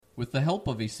With the help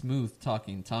of a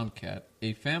smooth-talking tomcat,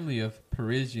 a family of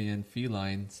Parisian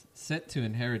felines set to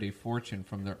inherit a fortune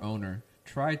from their owner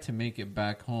try to make it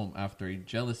back home after a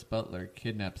jealous butler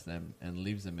kidnaps them and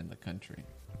leaves them in the country.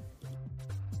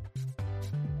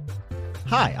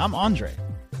 Hi, I'm Andre.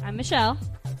 I'm Michelle.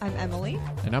 I'm Emily.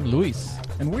 And I'm Luis.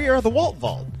 And we are the Walt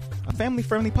Vault, a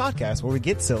family-friendly podcast where we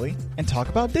get silly and talk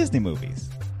about Disney movies.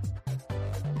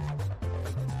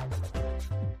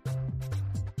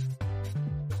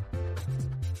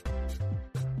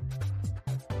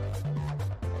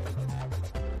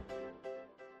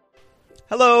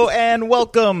 Hello and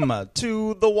welcome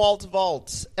to the Walt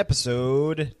Vault,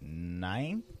 episode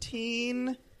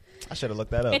 19. I should have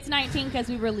looked that up. It's 19 because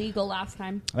we were legal last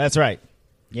time. That's right.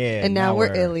 Yeah. And now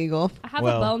we're illegal. I have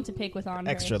a bone to pick with Andre.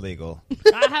 Extra legal.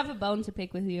 I have a bone to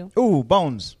pick with you. Ooh,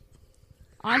 bones.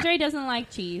 Andre doesn't like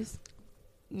cheese.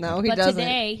 No, he but doesn't. But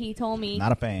today he told me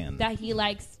not a fan. That he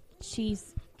likes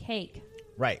cheesecake.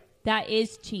 Right. That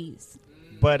is cheese.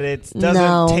 But it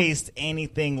doesn't taste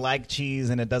anything like cheese,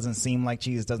 and it doesn't seem like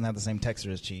cheese. It doesn't have the same texture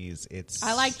as cheese.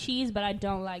 I like cheese, but I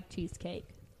don't like cheesecake.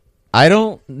 I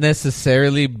don't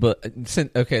necessarily, but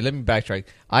okay, let me backtrack.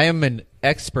 I am an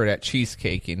expert at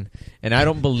cheesecaking, and I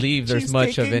don't believe there's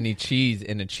much of any cheese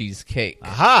in a cheesecake.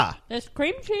 Aha! There's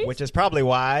cream cheese? Which is probably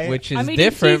why... Which is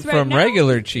different from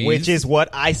regular cheese. Which is what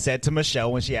I said to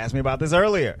Michelle when she asked me about this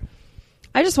earlier.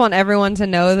 I just want everyone to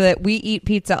know that we eat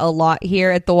pizza a lot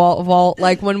here at the Walt Vault.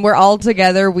 Like, when we're all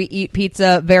together, we eat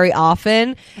pizza very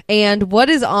often. And what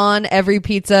is on every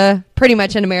pizza, pretty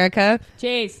much in America?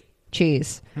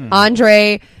 Cheese.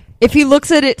 Andre, if he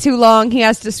looks at it too long, he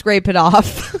has to scrape it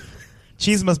off.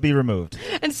 Cheese must be removed.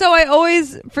 And so I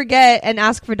always forget and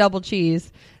ask for double cheese.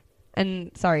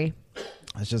 And sorry.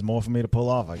 It's just more for me to pull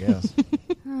off, I guess.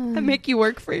 I make you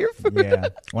work for your food. Yeah.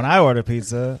 When I order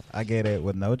pizza, I get it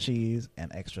with no cheese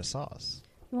and extra sauce.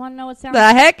 You want to know what sounds...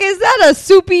 The heck is that? A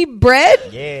soupy bread?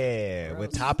 Yeah, gross.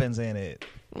 With toppings in it.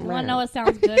 You want to know what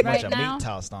sounds good right now? A bunch of meat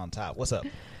tossed on top. What's up?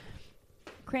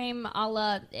 Creme a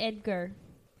la Edgar.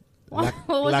 What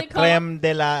was it called? Creme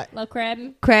de la... La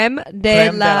creme. Creme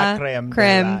de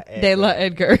la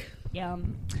Edgar.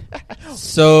 Yum.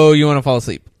 So you want to fall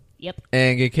asleep? Yep.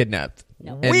 And get kidnapped?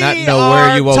 No. And not know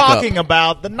where you woke up? We are talking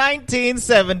about the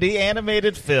 1970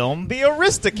 animated film, The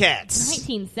Aristocats.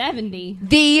 1970?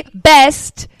 The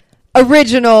best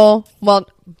original,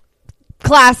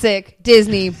 classic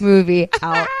Disney movie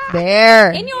out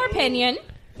there. In your opinion.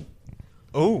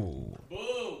 Ooh.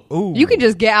 Ooh. You can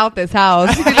just get out this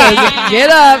house. You can just get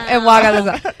up and walk out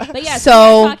this house. But yeah,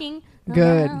 so we're talking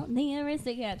good. The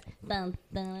Aristocats.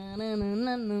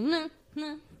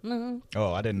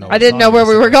 Oh, I didn't know. I didn't know where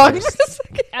we were going for a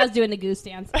second. I was doing the goose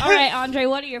dance. All right, Andre,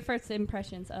 what are your first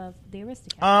impressions of The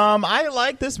Aristocats? I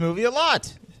like this movie a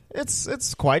lot.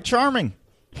 It's quite charming.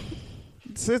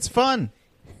 It's fun.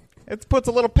 It puts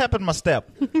a little pep in my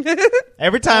step.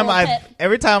 Every time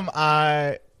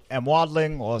I am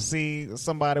waddling or see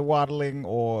somebody waddling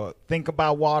or think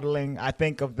about waddling, I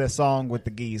think of the song with the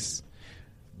geese.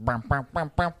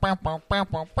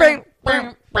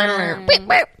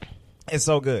 It's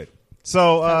so good.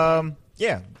 So,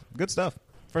 yeah, good stuff.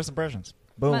 First impressions.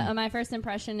 Boom. My first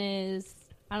impression is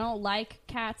I don't like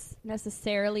cats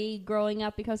necessarily growing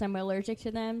up because I'm allergic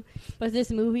to them. But this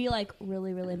movie,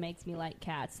 really, really makes me like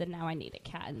cats. And now I need a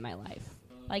cat in my life.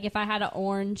 Like, if I had an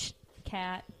orange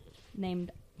cat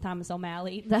named Thomas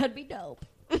O'Malley, that'd be dope.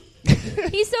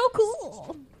 He's so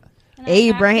cool. And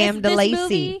Abraham this DeLacy.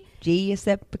 movie,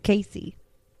 Giuseppe Casey.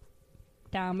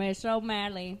 Thomas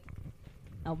O'Malley.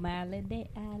 O'Malley the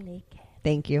alley cat.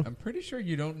 Thank you. I'm pretty sure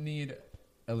you don't need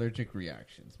allergic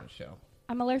reactions, Michelle.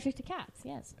 I'm allergic to cats,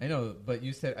 yes. I know, but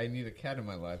you said I need a cat in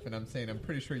my life, and I'm saying I'm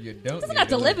pretty sure you don't. It doesn't have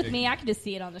to live with me. I can just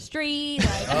see it on the street.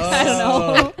 I don't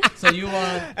know. So you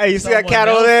want? Hey, you see that cat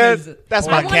over there? That's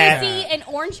my cat. I want to see an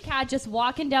orange cat just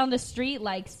walking down the street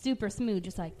super smooth,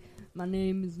 just like, my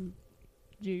name is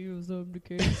Giuseppe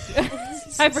Casey.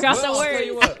 I forgot the word. Tell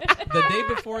you what, the day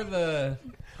before the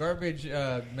garbage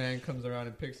man comes around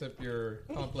and picks up your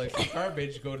complex of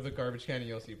garbage, go to the garbage can and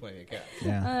you'll see plenty of cats.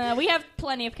 Yeah. We have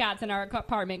plenty of cats in our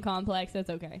apartment complex.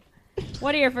 That's okay.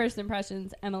 What are your first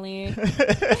impressions, Emily?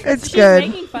 It's She's good.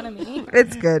 making fun of me.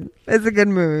 It's good. It's a good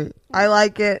movie. I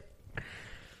like it.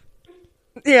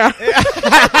 Yeah.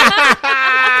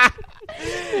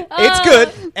 It's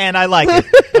good, and I like it.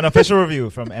 An official review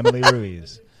from Emily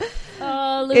Ruiz.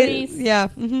 Luis. Yeah.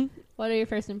 Mm-hmm. What are your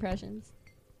first impressions?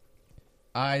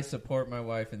 I support my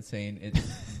wife in saying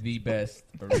it's the best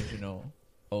original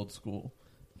old school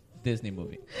Disney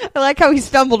movie. I like how he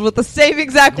stumbled with the same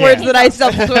exact words that I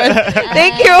stumbled with.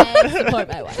 Thank you. Support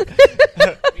my wife.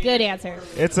 Good answer.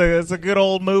 It's a good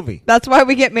old movie. That's why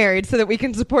we get married, so that we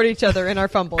can support each other in our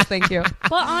fumbles. Thank you.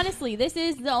 But honestly, this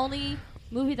is the only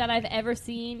movie that I've ever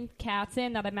seen cats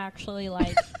in that I'm actually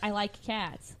like. I like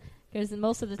cats because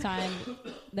most of the time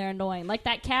they're annoying. Like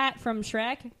that cat from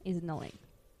Shrek is annoying.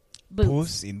 Boots.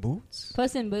 Puss in Boots?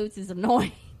 Puss in Boots is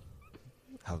annoying.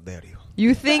 How dare you?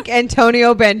 You think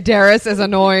Antonio Banderas is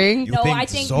annoying? You No, think I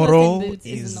think Zorro Puss in Boots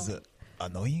is is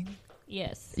annoying?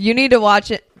 Yes. You need to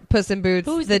watch it, Puss in Boots,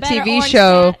 Who's the better TV orange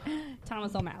show. cat?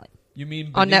 Thomas O'Malley. You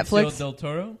mean On Benicio Netflix? del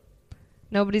Toro?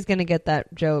 Nobody's gonna get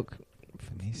that joke.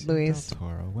 Benicio Luis. del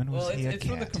Toro. When was Well, he a it's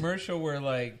from the cat? commercial where,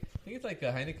 like, I think it's like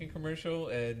a Heineken commercial,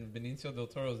 and Benicio del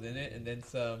Toro's in it, and then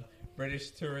some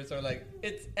British tourists are like,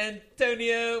 "It's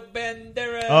Antonio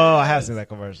Banderas." Oh, I have seen that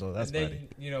commercial. That's and then, funny.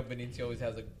 you know, Benicio always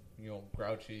has a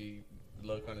grouchy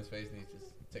look on his face, and he's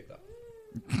just ticked off.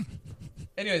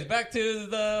 Anyways, back to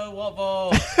the Walt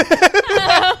Ball.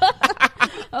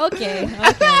 Okay.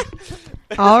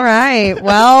 All right.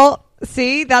 Well,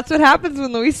 see, that's what happens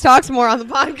when Luis talks more on the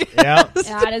podcast. Yeah.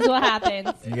 That is what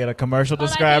happens. You get a commercial But I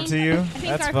described think- to you. I think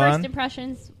That's our fun. first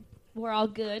impressions were all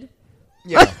good.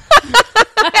 Yeah.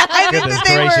 I think Goodness that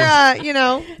they gracious.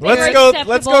 were, Let's were go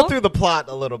acceptable. through the plot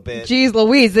a little bit. Geez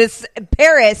Louise, it's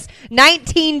Paris,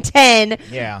 1910.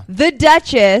 Yeah. The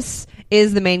Duchess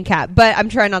is the main cat, but I'm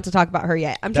trying not to talk about her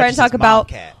yet. I'm trying to talk Duchess's mom about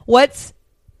cat. what's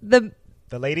the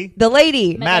The lady?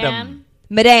 lady, Madam.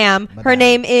 Madame. Her Madame.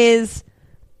 name is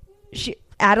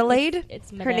Adelaide. It's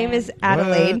Her name Madame. is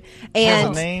Adelaide, What? Has a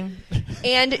and name?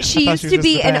 and she I thought used she to was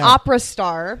be just a an man. opera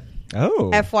star. Oh.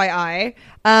 FYI.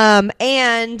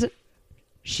 And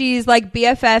she's like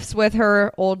BFFs with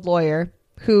her old lawyer,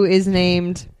 who is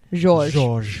named Georges.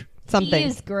 George. Something. He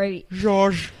is great.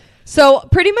 George. So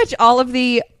pretty much all of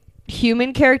the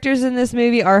human characters in this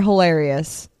movie are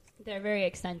hilarious. They're very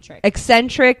eccentric.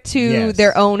 Eccentric to Yes.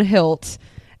 their own hilt.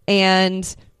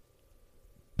 And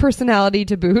personality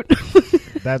to boot.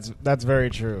 That's very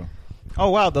true. Oh,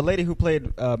 wow. The lady who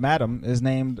played Madam is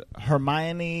named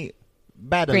Hermione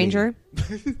Baddeley. Granger.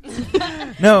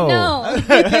 No. No.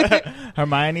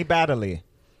 Hermione Baddeley.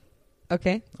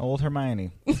 Okay. Old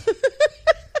Hermione.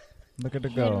 Look at her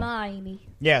go. Hermione.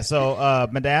 Yeah, so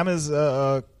Madame is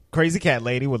a crazy cat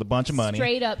lady with a bunch of money.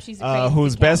 Straight up, she's a crazy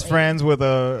who's cat best lady. friends with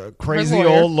a crazy lawyer.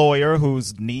 old lawyer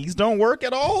whose knees don't work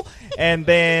at all. And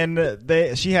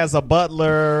then she has a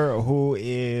butler who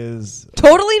is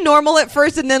Totally normal at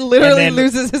first and then literally And then-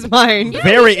 loses his mind. Yeah,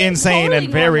 very he's insane totally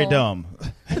and very normal.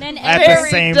 dumb And then at Edgar, the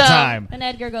same dumb. time. and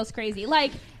Edgar goes crazy.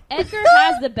 Like, Edgar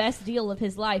has the best deal of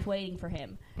his life waiting for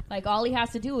him. Like, all he has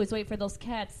to do is wait for those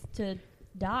cats to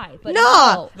die. But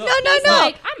No. no. No. He's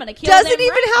like, I'm going to kill Doesn't them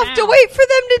even right have to now. wait for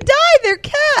them to die. They're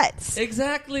cats.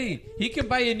 Exactly. He can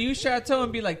buy a new chateau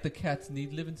and be like, the cats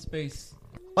need living space.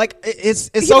 Like it's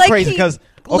He, so like, crazy he because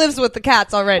lives with the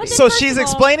cats already. But so First she's of all-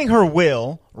 explaining her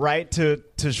will right to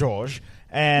George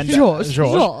and George.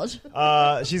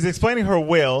 She's explaining her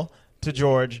will to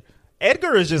George.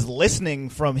 Edgar is just listening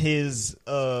from his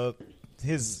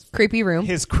Creepy room.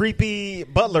 his creepy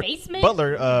butler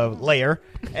Basement? lair,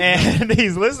 and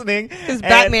he's listening. His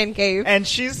Batman cave. And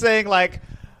she's saying like,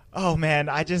 "Oh man,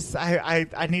 I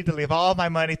need to leave all my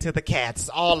money to the cats,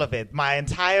 all of it. My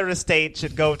entire estate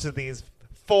should go to these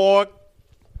 4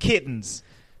 kittens,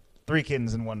 3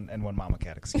 kittens and one mama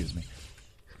cat. Excuse me."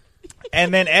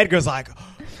 And then Edgar's like,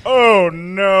 "Oh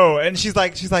no!" And she's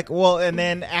like, "Well," and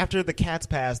then after the cats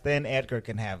pass, then Edgar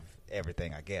can have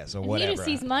everything, I guess, or And whatever. he just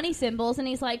sees money symbols, and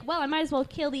he's like, well, I might as well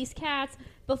kill these cats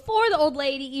before the old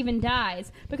lady even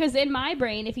dies. Because in my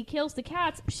brain, if he kills the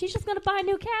cats, she's just going to buy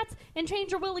new cats and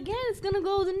change her will again. It's going to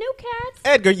go to new cats.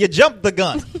 Edgar, you jumped the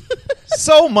gun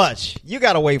so much. You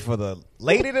got to wait for the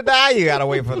lady to die. You got to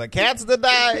wait for the cats to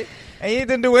die. And he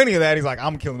didn't do any of that. He's like,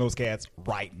 I'm killing those cats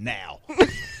right now.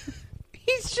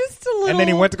 He's just a little. And then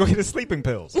he went to go get his sleeping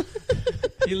pills.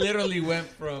 He literally went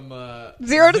from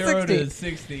 0 to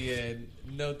 60 in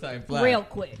no time flat. Real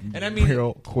quick. And I mean,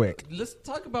 Real quick. let's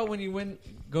talk about when he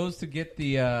goes to get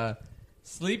the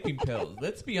sleeping pills.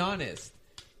 Let's be honest.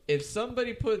 If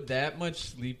somebody put that much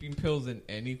sleeping pills in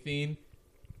anything,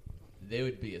 they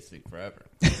would be asleep forever.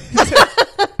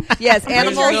 Yes, I'm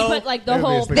animals. sure no- he put like the There'd be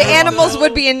whole. a sleep The pills. animals No.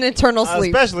 would be in eternal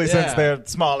sleep. Especially since Yeah. they're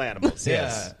small animals.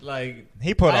 Yes. Yeah, like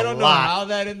He put I a don't know lot. how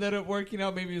that ended up working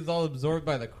out. Maybe it was all absorbed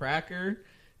by the cracker,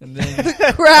 and then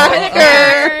Cracker.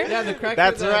 yeah, the cracker.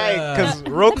 That's that, right, because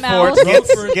mouse. Roquefort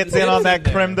Roquefort gets in on that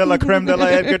gets in there. creme de la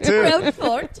Edgar too.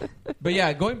 Roquefort. But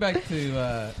yeah, going back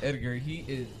to Edgar, he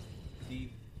is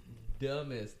the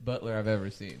dumbest butler I've ever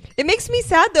seen. It makes me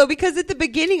sad though because at the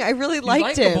beginning I really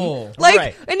liked likable. him. Like,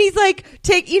 Right. and he's like,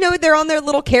 they're on their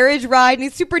little carriage ride, and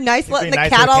he's super nice, letting the being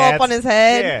nice cat with all up cats. on his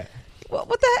head. Yeah.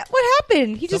 What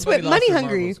happened? He just Somebody went money lost their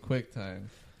hungry. marbles quick time.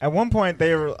 At one point,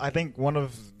 I think one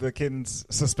of the kittens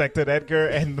suspected Edgar,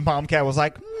 and the mom cat was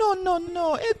like,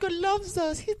 No, Edgar loves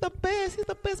us. He's the best. He's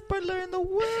the best butler in the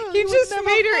world. You He would just never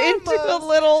made her harm into us." a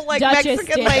little like Duchess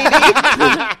Mexican did lady.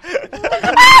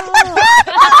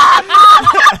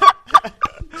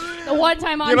 The one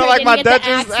time You Andre don't like didn't my get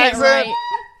Duchess the accent accent? right.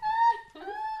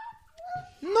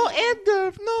 No,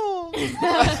 Edgar, no.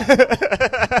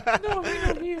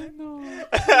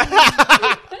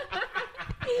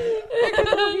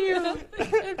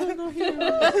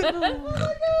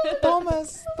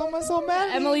 Thomas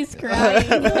O'Malley. Emily's crying.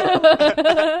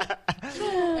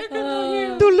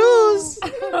 Toulouse,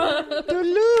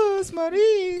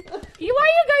 Marie. Why are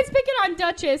you guys picking on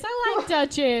Duchess? I like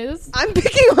Duchess. I'm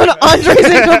picking on Andre's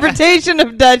interpretation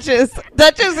of Duchess.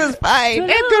 Duchess is fine.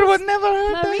 Edgar would never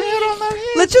hurt the Marie. hair on my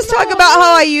head. Let's just talk about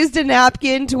how I used a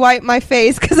napkin to wipe my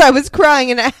face because I was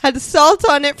crying and it had salt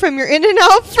on it from your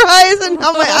In-N-Out fries and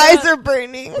how my eyes are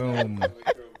burning. Boom.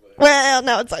 Well,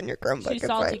 now it's on your Chromebook. She's It's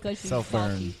salty fine. because she's Self-burn.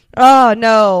 salty.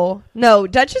 Oh, no.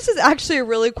 Duchess is actually a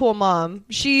really cool mom.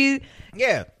 She's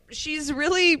down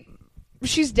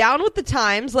with the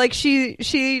times. Like she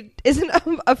isn't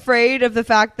afraid of the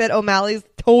fact that O'Malley's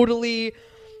totally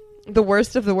the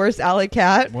worst of the worst alley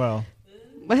cat. Well,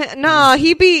 Nah,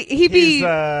 he be. He's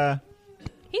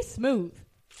smooth.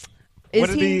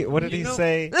 Is what did he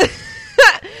say?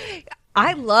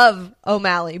 I love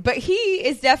O'Malley, but he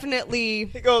is definitely.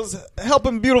 He goes,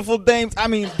 helping beautiful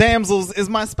damsels is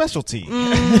my specialty. You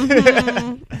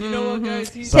know what, guys?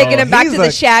 He's So Taking him back he's to the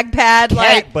a shag pad,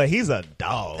 Cat, but he's a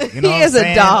dog. You know He what I'm is a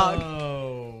saying? dog.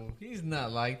 No, he's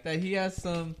not like that. He has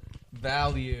some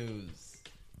values.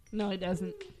 No, he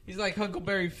doesn't. He's like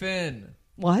Huckleberry Finn.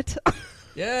 what?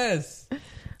 Yes.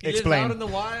 He Explain. lives out in the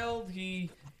wild. He,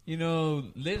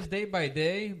 lives day by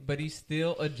day, but he's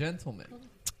still a gentleman.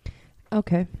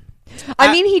 Okay.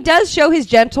 I mean, he does show his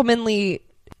gentlemanly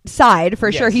side for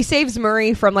sure. Yes. He saves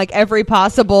Murray from like every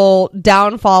possible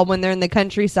downfall when they're in the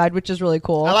countryside, which is really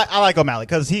cool. I like O'Malley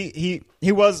because he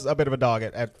was a bit of a dog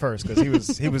at first because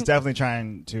he was definitely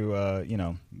trying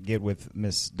to get with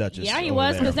Miss Duchess. Yeah, he over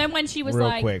was. there Because then when she was real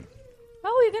like, quick.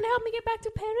 "Oh, you're gonna help me get back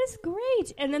to Paris?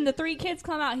 Great!" And then the 3 kids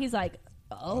come out. He's like,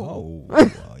 "Oh,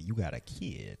 You got a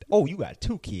kid. Oh, you got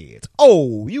 2 kids.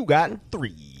 Oh, you got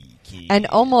 3 kids. And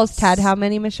almost had how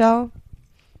many, Michelle?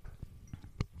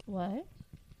 what?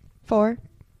 4.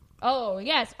 Oh,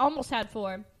 yes, almost had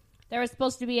 4. There was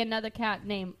supposed to be another cat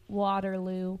named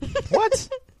Waterloo. What?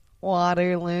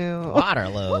 Waterloo.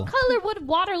 Waterloo. What color would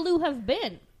Waterloo have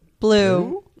been?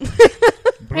 Blue.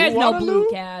 There's no blue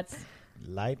cats.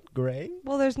 Light gray.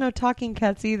 Well, there's no talking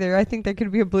cats either. I think there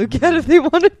could be a blue cat if they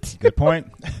wanted to. Good point.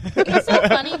 It's so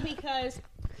funny because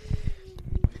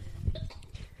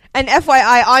And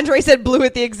FYI, Andre said blue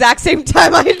at the exact same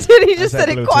time I did. He just said said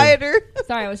it blue, too. quieter.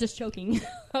 sorry, I was just choking. Okay,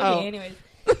 Oh. anyways,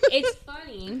 it's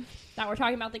funny that we're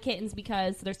talking about the kittens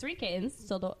because there's 3 kittens.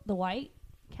 So the white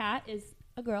cat is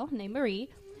a girl named Marie,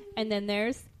 and then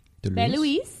there's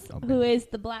Belouise, Okay. who is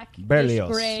the black Berlioz.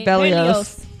 gray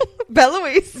Berlioz.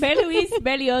 Belouise.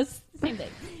 Berlioz, same thing.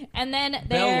 And then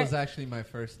Belle there. was actually my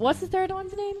first name. What's the third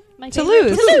one's name? My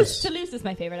Toulouse. favorite? Toulouse is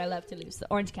my favorite. I love Toulouse, the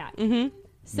orange cat. Mm-hmm.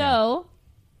 So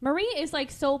Marie is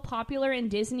like so popular in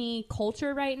Disney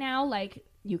culture right now. Like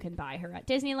you can buy her at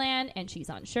Disneyland, and she's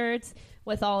on shirts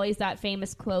with always that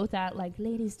famous quote that like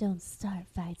ladies don't start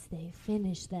fights, they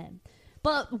finish them.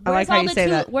 But like how you say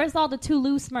that. Where's all the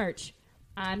Toulouse merch?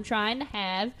 I'm trying to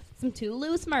have some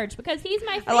Toulouse merch because he's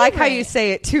my favorite. I like how you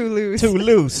say it, too loose. Too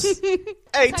loose.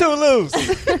 Hey, too loose.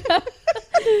 Well,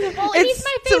 It's he's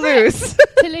my favorite. Toulouse.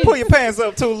 Toulouse. Pull your pants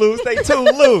up, too loose. They too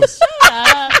loose.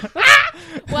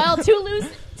 Well, Toulouse.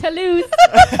 Apparently,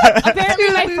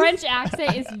 my French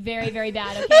accent is very, very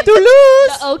bad. Okay, Toulouse.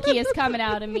 the Okie is coming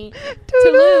out of me.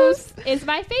 Toulouse. Toulouse is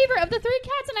my favorite of the 3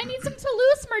 cats, and I need some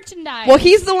Toulouse merchandise. Well,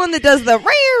 he's the one that does the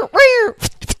rare,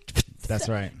 That's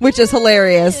right. which is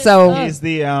hilarious. So, He's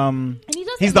the and he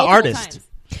does he's it the multiple artist. times.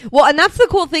 well, and that's the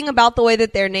cool thing about the way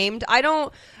that they're named.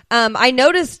 I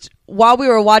noticed while we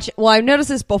were watching, well, I noticed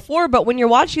this before, but when you're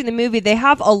watching the movie, they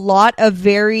have a lot of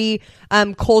very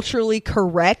culturally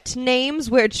correct names,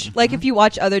 which like if you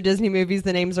watch other Disney movies,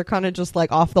 the names are kind of just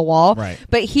like off the wall. Right.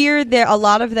 But here, a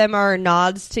lot of them are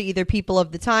nods to either people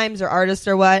of the times or artists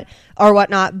or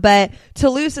whatnot. But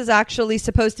Toulouse is actually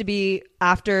supposed to be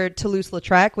after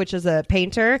Toulouse-Lautrec, which is a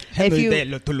painter. And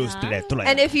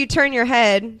if you turn your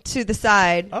head to the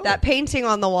side, that painting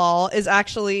on the wall is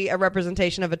actually a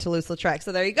representation of a Toulouse-Lautrec.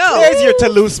 So there you go. There's your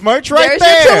Toulouse merch right There's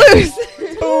there. your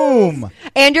Toulouse. Boom.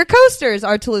 And your coasters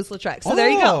are Toulouse-Lautrec. So there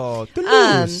you go.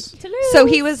 Toulouse. So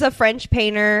he was a French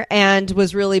painter and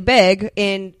was really big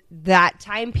in that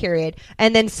time period.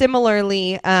 And then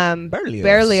similarly,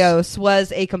 Berlioz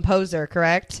was a composer,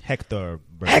 correct? Hector.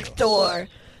 Hector.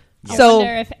 I So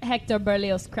wonder if Hector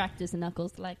Berlioz cracked his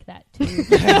knuckles like that too.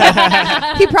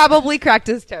 he probably cracked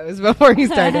his toes before he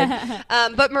started.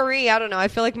 But Marie, I don't know. I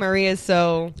feel like Marie is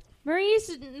so... Marie's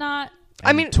not.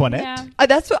 I mean, Antoinette. Yeah.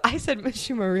 that's what I said.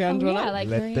 Monsieur Marie Antoinette. Yeah, like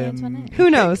Let Marie them- Antoinette. Who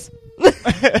knows?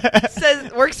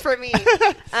 Says works for me.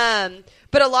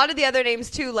 But a lot of the other names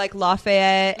too, like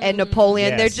Lafayette and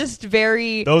Napoleon, Yes. they're just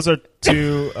very. Those are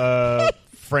two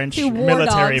French Two war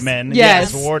military dogs. men.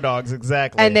 Yes. War dogs,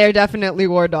 exactly. And they're definitely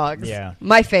war dogs. Yeah.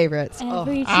 My favorites.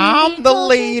 Every I'm the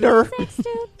leader. sex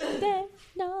student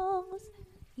knows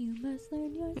you must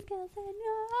learn your skills and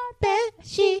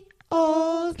your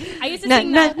I used to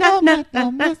sing that.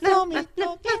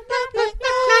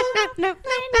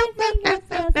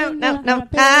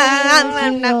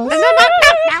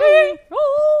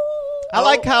 I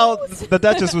like how the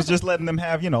Duchess was just letting them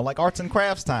have, like arts and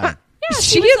crafts time. Yeah, She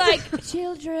she was is- like,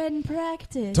 children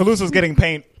practice. Toulouse was getting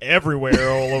paint everywhere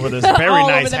all over this very All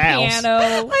nice over the house.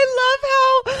 piano.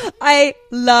 I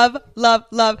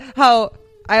love how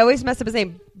I always mess up his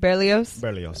name. Berlioz.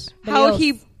 How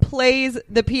he plays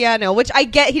the piano, which I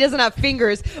get he doesn't have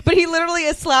fingers, but he literally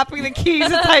is slapping the keys.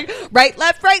 It's like right,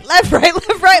 left, right, left, right,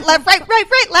 left, right, left, right,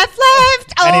 left,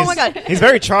 left. Oh my god. He's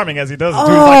very charming as he does it too. Oh.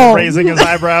 He's like raising his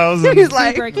eyebrows. And He's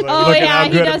like, Super cute. Look Oh at yeah, how he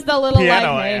good does a the little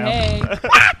piano like, I hey, am. hey.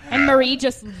 And Marie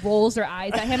just rolls her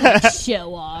eyes at him like,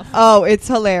 show off. oh, it's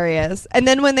hilarious. And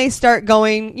then when they start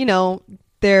going,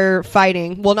 they're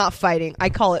fighting. Well, not fighting. I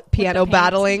call it piano paint,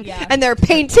 battling. yeah. And they're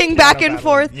painting back and battling,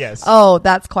 forth. yes. Oh,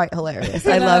 that's quite hilarious.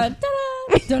 I love.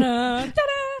 Dun,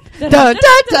 Dun, dun,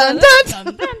 dun,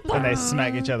 dun. And they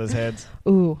smack each other's heads.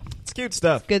 Ooh, It's cute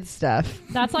stuff. good stuff.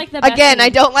 That's like the best Again, thing. I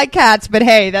don't like cats, but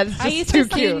hey, that's just I used too to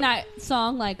cute. sing that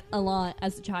song like a lot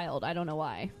as a child. I don't know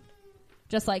why.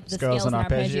 Just like the Scales Scales and and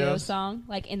Arpeggios Arpeggios song,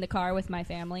 like in the car with my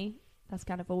family. That's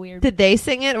kind of a weird. Did they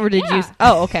sing it or did Yeah. you?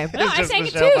 Oh, okay. No, I just sang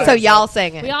it Michelle too. by So herself. y'all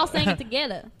sang it. We all sang it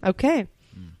together. Okay.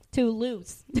 Too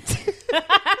loose.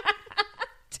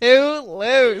 Too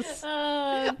loose.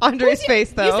 Andre's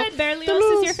face, though. You said Berlioz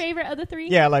is your favorite of the three?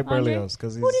 Yeah, I like Andre? Berlioz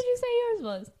because he's. Who did you say yours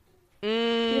was?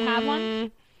 Do you have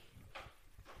one?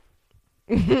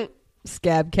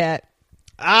 Scab cat.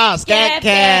 Scat Cat.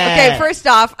 Cat. Okay, first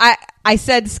off, I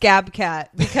said Scab Cat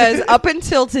because up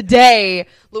until today,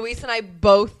 Luis and I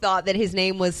both thought that his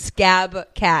name was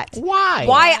Scab Cat. Why?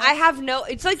 Why? I have no.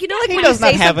 It's like like He when does you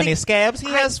not say have something. any scabs. He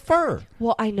has fur.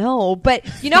 Well, I know, but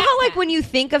you know how like when you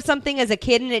think of something as a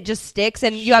kid and it just sticks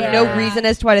and you have no Sure. reason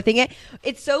as to why to think it.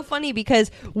 It's so funny because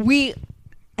we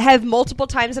have multiple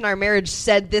times in our marriage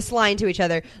said this line to each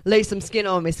other, lay some skin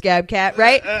on me, Scab Cat,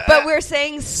 right? But we're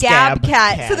saying Scab Scab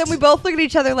Cat. Cat. So then we both look at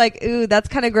each other like, ooh, that's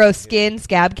kind of gross. Skin,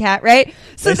 Scab Cat, right?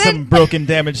 So There's then some broken,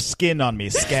 damaged skin on me,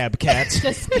 Scab Cat.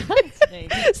 Disgusting.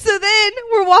 so then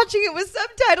we're watching it with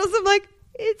subtitles. I'm like,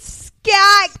 it's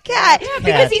Scat Cat. Yeah, because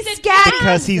Cat. he's Scat.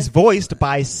 Because he's voiced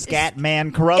by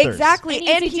Scatman Carruthers. Exactly.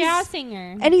 And he's a jazz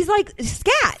singer. And he's like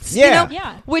scats, Yeah.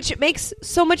 Yeah. which makes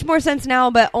so much more sense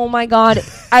now. But oh my god,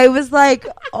 I was like,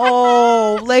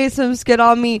 oh, lay some skin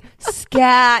on me,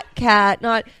 Scat Cat,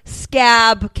 not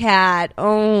Scab Cat.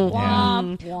 Oh,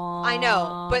 Womp, womp. I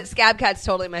know, but Scab Cat's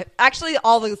totally my. Actually,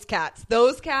 all those cats,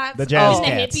 The jazz And the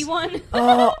cats. hippie one.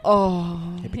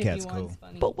 Oh. Hippie Cat's one's cool.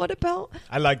 funny. But what about?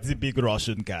 I like the big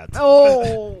Russian cat.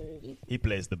 Oh, He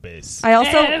plays the bass. I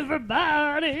also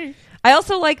Everybody.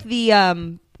 like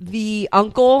the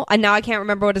uncle, and now I can't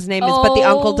remember what his name is, but the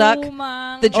Uncle Duck.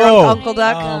 The drunk Uncle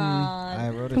Duck. I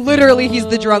wrote it down. Literally, he's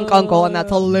the drunk uncle, and that's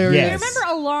hilarious. Yes. I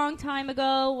remember a long time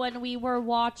ago when we were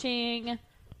watching.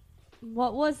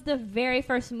 What was the very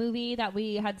first movie that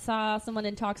we had saw someone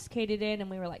intoxicated in,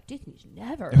 and we were like, Disney's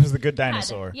never. It was the Good had-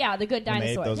 Dinosaur. Yeah, the Good When they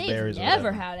ate Dinosaur. those They've berries or never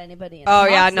whatever. had anybody. Oh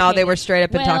yeah, no, they were intoxicated. straight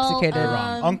up Well, intoxicated.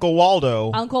 Wrong. Uncle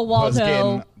Waldo. Uncle was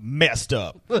Waldo getting messed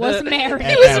up. was married.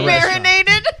 He was At that restaurant.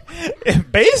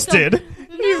 marinated. Basted.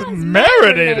 He's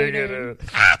marinating in it.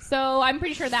 So I'm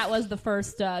pretty sure that was the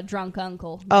first drunk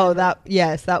uncle. Oh, that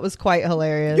was quite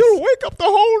hilarious. You wake up the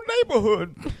whole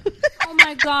neighborhood. Oh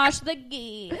my gosh, the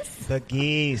geese. The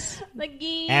geese. The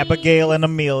geese. Abigail and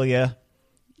Amelia.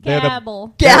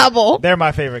 Gabble. Gabble. They're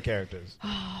my favorite characters.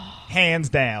 Hands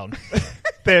down.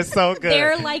 They're so good.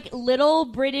 They're like little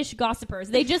British gossipers.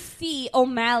 They just see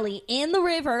O'Malley in the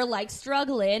river, like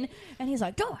struggling, and he's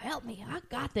like, "Go help me, I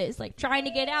got this." Like trying to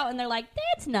get out, and they're like,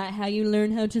 "That's not how you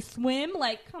learn how to swim."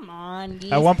 Like, come on,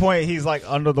 geese. At one point, he's like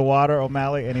under the water,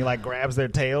 O'Malley, and he like grabs their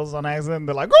tails on accident.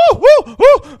 They're like,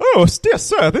 "Oh, dear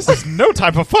sir, this is no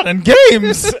time for fun and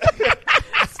games."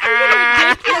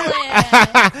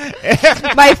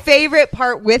 My favorite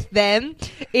part with them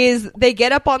is they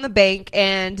get up on the bank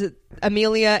and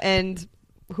Amelia and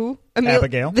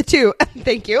Abigail. The two.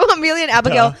 Thank you. Amelia and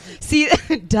Abigail see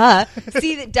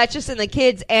the Duchess and the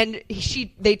kids, and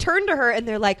they turn to her and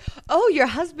they're like, "Oh, your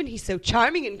husband, he's so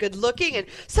charming and good looking and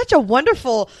such a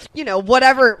wonderful,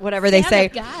 whatever they say."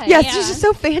 Guy, yes, yeah. he's just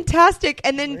so fantastic.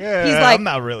 And then he's like, "I'm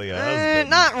not really a husband."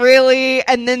 Not really.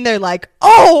 And then they're like,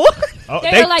 "Oh."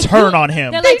 They like, turn on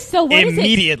him. They're like, "So what is it?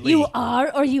 immediately. You are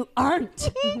or you aren't?"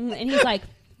 And he's like,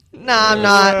 No,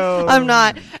 I'm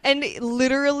not. And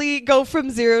literally go from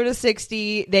 0 to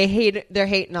 60. They're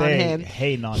hating on him.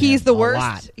 He's the worst.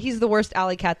 Lot. He's the worst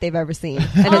alley cat they've ever seen,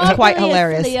 and it's quite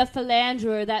hilarious. Obviously a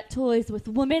philanderer that toys with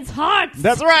women's hearts.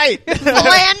 That's right.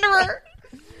 Philanderer.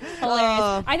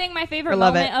 Hilarious. I think my favorite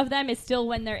love moment of them is still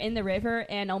when they're in the river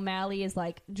and O'Malley is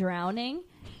like drowning,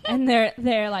 and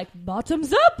they're like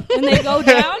bottoms up, and they go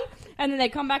down. And then they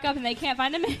come back up and they can't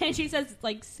find him. And she says,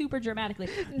 like, super dramatically,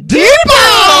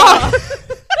 Deepa!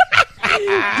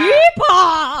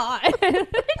 Deepa!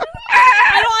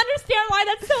 I don't understand why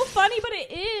that's so funny, but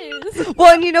it is.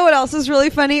 Well, and you know what else is really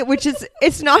funny? Which is,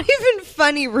 it's not even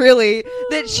funny, really,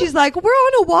 that she's like, "We're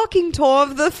on a walking tour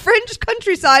of the French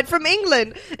countryside from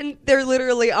England." And they're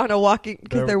literally on a walking,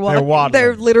 because they're waddling.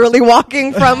 They're literally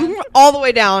walking from all the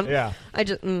way down. Yeah.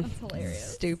 That's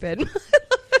hilarious. Stupid.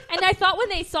 And I thought when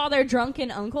they saw their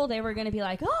drunken uncle, they were going to be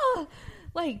like, "Oh,"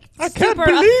 like I can't super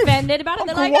believe offended about it.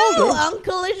 They're Uncle like, Waldo. "Oh,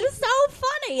 Uncle is just so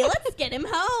funny. Let's get him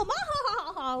home."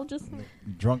 Just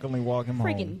Drunkenly walk him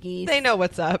freaking home. geese. They know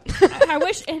what's up. I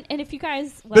wish, and if you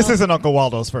guys, This isn't Uncle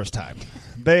Waldo's first time.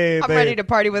 I'm ready to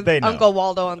party with they know. Uncle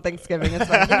Waldo on Thanksgiving. It's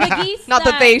fine. the geese Not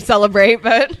that they celebrate,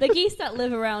 but the geese that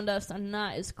live around us are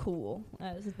not as cool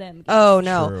as them geese. oh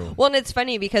no. True. Well, and it's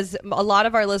funny because a lot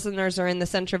of our listeners are in the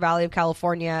Central Valley of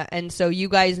California, and so you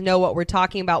guys know what we're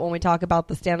talking about when we talk about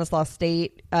the Stanislaus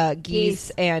State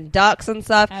geese and ducks and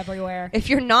stuff. Everywhere. If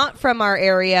you're not from our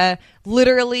area,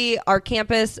 literally our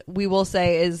campus, we will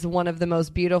say, is one of the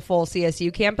most beautiful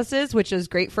CSU campuses, which is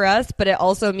great for us, but it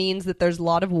also means that there's a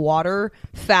lot of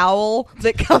waterfowl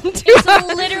that come to It's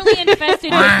us. literally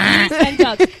infested with geese and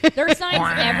ducks. There are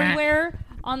signs everywhere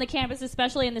on the campus,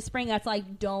 especially in the spring, that's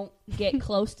like, "Don't get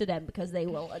close to them because they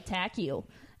will attack you."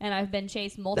 And I've been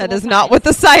chased multiple That is times. not what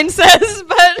the sign says,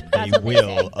 but That's They what they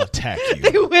say. will attack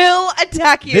they you. will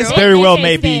attack you. This They- very they well say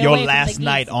may stay be your away from the last geese.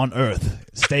 night on Earth.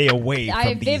 Stay away from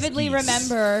I these vividly geese.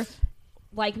 remember,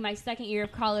 like, my second year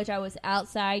of college, I was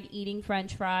outside eating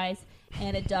French fries,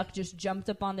 and a duck just jumped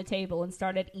up on the table and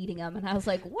started eating them. And I was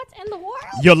like, "What in the world?"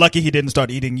 You're lucky he didn't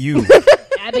start eating you.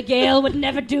 Abigail would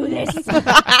never do this.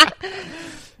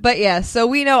 But yeah, so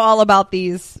we know all about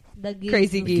these The geese.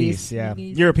 crazy geese. Geese, yeah.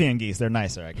 Geese. European geese, they're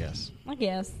nicer, I guess. I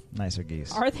guess. Nicer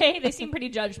geese. Are they? They seem pretty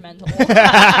judgmental.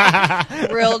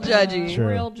 Real judgy. Sure.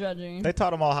 Real judgy. They taught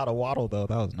them all how to waddle, though.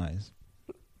 That was nice.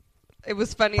 It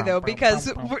was funny though because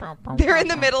they're in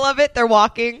the middle of it, they're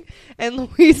walking, and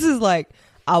Louise is like,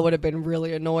 "I would have been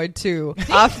really annoyed too.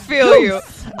 I feel you.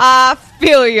 I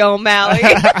feel you, O'Malley."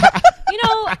 You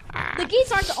know, the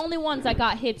geese aren't the only ones that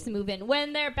got hips moving.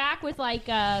 When they're back with like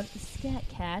scat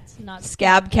cats, not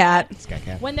Scab cat. Sky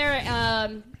cat. When they're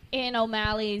in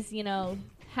O'Malley's,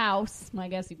 house, I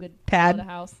guess you could Pad. call it a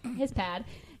house, his pad,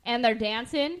 and they're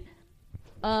dancing.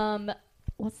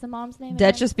 What's the mom's name?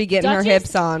 Duchess again? be getting her Duchess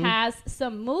hips on. Has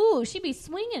some moves. She be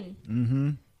swinging. Mm-hmm.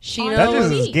 She On Duchess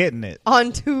knows feet. is getting it.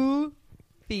 on 2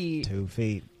 feet. 2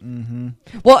 feet. Mm-hmm.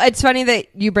 Well, it's funny that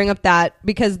you bring up that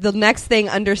because the next thing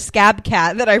under Scab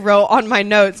Cat that I wrote on my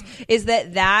notes is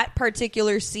that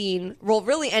particular scene, well,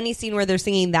 really any scene where they're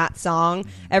singing that song,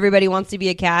 Everybody Wants to Be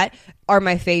a Cat, are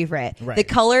my favorite. Right. The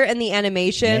color and the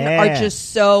animation Yeah. are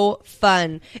just so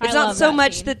fun. I It's not love so that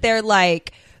much scene. that they're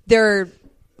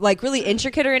like really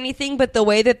intricate or anything, but the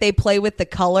way that they play with the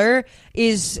color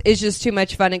is just too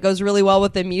much fun. It goes really well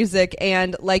with the music,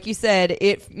 and like you said,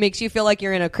 it makes you feel like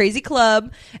you're in a crazy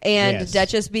club, and Yes.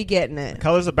 Duchess be getting it.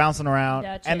 Colors are bouncing around,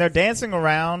 Duchess. and they're dancing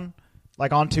around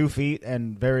like on 2 feet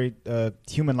and very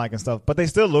human-like and stuff. But they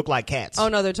still look like cats. Oh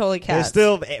no, they're totally They're cats.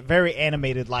 still very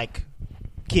animated, like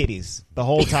kitties the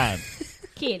whole time.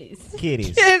 Kitties.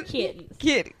 Kitties. Kittens.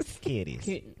 Kitties. Kitties.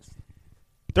 Kittens.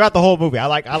 Throughout the whole movie, I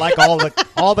like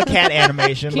all the cat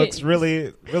animation. Looks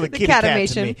really kitty cat to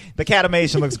catamation. me. The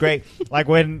catamation looks great. Like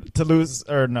when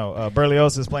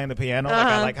Berlioz is playing the piano. Like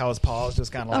I like how his paws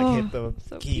just kind of like hit the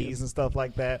keys cute. and stuff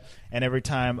like that. And every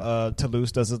time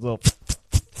Toulouse does his little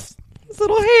His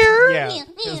little hair.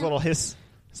 his little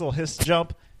hiss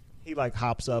jump, he like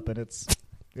hops up and it's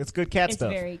good cat It's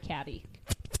stuff. very catty.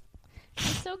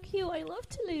 It's so cute. I love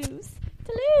Toulouse.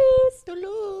 Toulouse.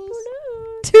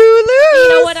 You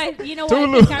know what I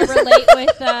think I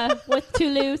relate with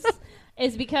Toulouse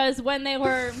is because when they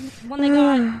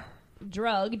got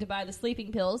drugged by the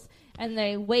sleeping pills and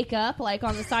they wake up like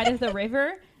on the side of the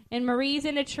river and Marie's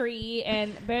in a tree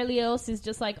and Berlioz is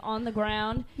just like on the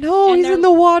ground. No, and he's in the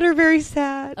water, very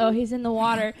sad. Oh, he's in the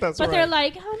water. That's but right. they're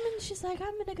like, she's like,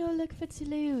 I'm gonna go look for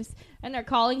Toulouse, and they're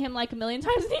calling him like a million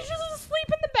times, and he's just asleep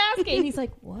in the basket. And he's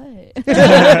like, what?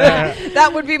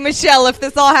 That would be Michelle if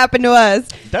this all happened to us.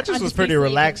 Duchess I'd was just pretty be sleeping.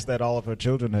 relaxed that all of her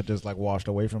children had just like washed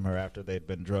away from her after they'd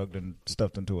been drugged and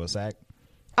stuffed into a sack.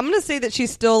 I'm gonna say that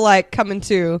she's still like coming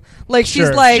to. Like she's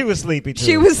Sure, like she was sleepy too.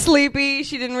 She was sleepy.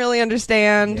 She didn't really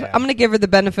understand. Yeah. I'm gonna give her the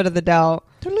benefit of the doubt.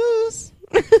 Toulouse.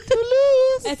 Toulouse.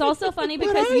 It's also funny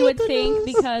because you would think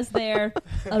because they're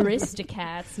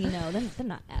Aristocats, they're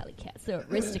not alley cats, they're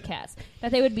Aristocats,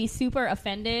 that they would be super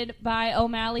offended by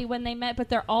O'Malley when they met, but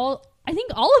I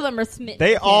think all of them are smitten.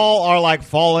 They with him. all are like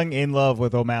falling in love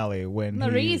with O'Malley when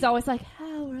Marie's he always like, how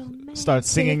romantic. starts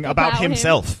singing about him.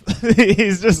 himself.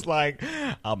 He's just like,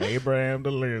 I'm Abraham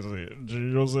DeLacy,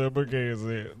 Joseph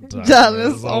McKenzie,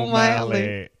 Thomas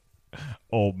O'Malley.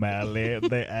 O'Malley,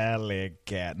 the alley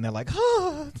cat. And they're like,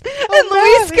 oh, And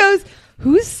Luis goes,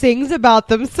 "Who sings about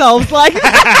themselves like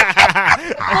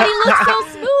that?" But he looks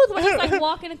so smooth when he's like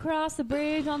walking across the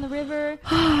bridge on the river,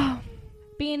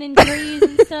 being in trees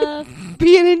and stuff.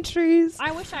 Being in trees.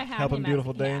 I wish I had helping him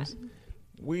beautiful as a cat. dames.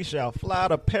 We shall fly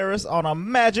to Paris on a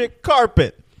magic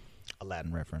carpet.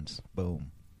 Aladdin reference.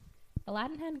 Boom.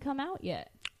 Aladdin hadn't come out yet.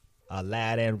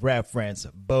 Aladdin reference.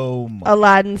 Boom.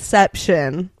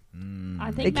 Aladdinception.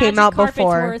 I think It came magic out carpets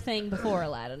before. were a thing before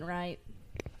Aladdin, right?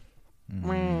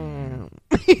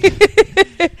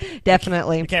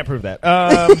 Definitely. I can't prove that.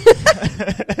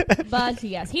 But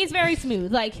yes, he's very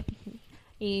smooth. Like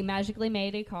he magically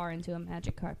made a car into a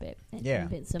magic carpet and Yeah.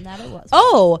 convinced him that it was.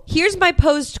 Oh, here's my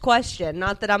posed question.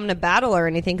 Not that I'm going to battle or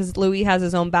anything because Louis has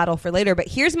his own battle for later, but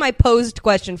here's my posed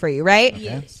question for you, right?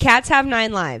 Yes. Cats have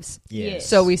 9 lives. Yes.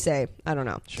 So we say. I don't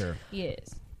know. Sure.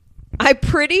 Yes. I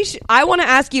want to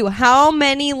ask you, how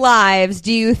many lives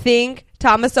do you think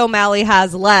Thomas O'Malley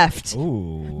has left?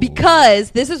 Ooh.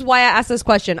 Because this is why I asked this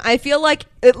question. I feel like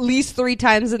at least 3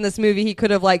 times in this movie he could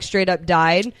have like straight up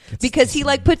died because he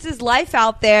like puts his life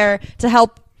out there to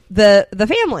help the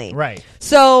family. Right.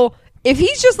 So if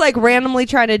he's just like randomly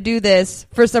trying to do this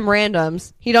for some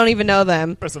randoms, he don't even know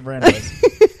them, For some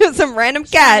randoms. some random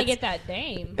Trying to cats. get that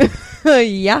dame.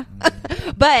 Yeah.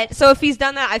 But so if he's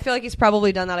done that, I feel like he's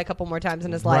probably done that a couple more times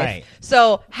in his life. Right.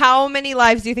 So how many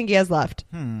lives do you think he has left?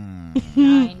 9.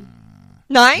 9?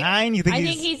 9? You think I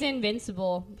think he's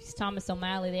invincible. He's Thomas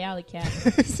O'Malley, the alley cat.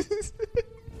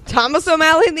 Thomas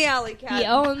O'Malley and the Alley Cat. He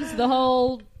owns the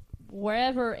whole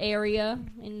wherever area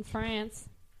in France.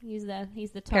 He's the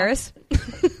top. Paris?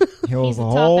 He owns He's the the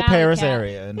whole top alley Paris cat.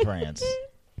 area in France.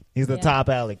 He's the Yeah. top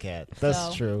alley cat. That's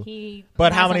So true. he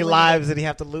But how has many a limit. lives did he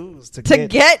have to lose to get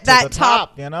to that the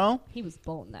top- You know? He was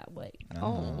born that way.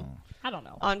 Oh. I don't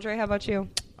know. Andre, how about you?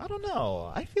 I don't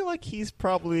know. I feel like he's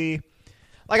probably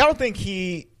like I don't think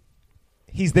he's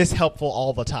this helpful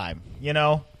all the time. You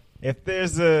know, if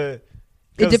there's a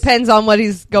It depends on what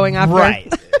he's going after.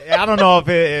 right. I don't know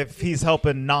if he's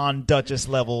helping non-Duchess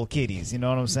level kitties. You know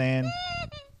what I'm saying?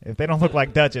 If they don't look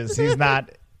like Duchess, he's not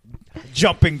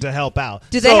jumping to help out.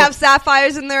 Do they have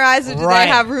sapphires in their eyes or do Right.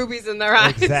 they have rubies in their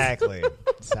eyes? Exactly.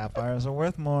 Sapphires are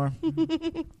worth more.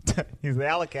 He's the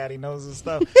alley cat. He knows his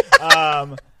stuff.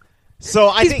 So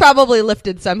I He's think probably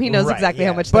lifted some. He knows Right, exactly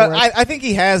yeah. how much But they're worth. I think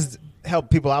he has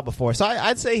helped people out before. So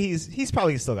I'd say he's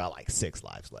probably still got like 6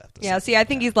 lives left. or Yeah, something. see, I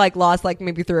think he's like lost like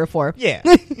maybe 3 or 4. Yeah.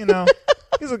 You know,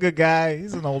 he's a good guy.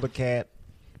 He's an older cat.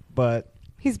 But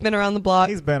He's been around the block.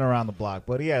 he's been around the block.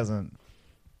 But he hasn't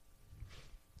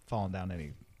fallen down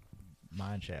any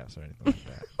mine shafts or anything like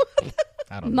that.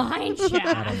 I don't know. Mine I don't know shaft.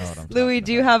 what I'm Louis, talking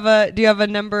do you about. have a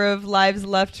number of lives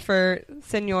left for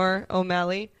Senor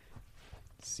O'Malley?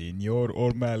 Senor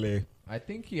O'Malley. I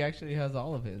think he actually has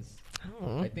all of his.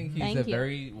 I think he's Thank a you.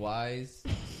 very wise,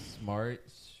 smart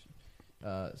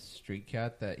street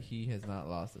cat that he has not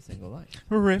lost a single life.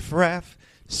 Riff raff.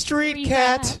 Street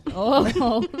cat.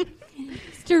 Oh.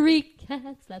 Street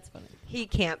That's funny. He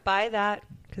can't buy that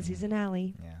because he's an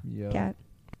alley Yeah. cat.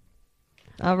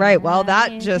 All right. Well,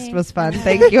 that just was fun.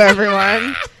 Thank you,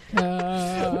 everyone.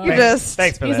 You just.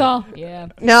 Thanks for He's that. all, yeah.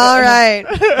 All right.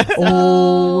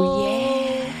 Oh,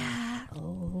 yeah.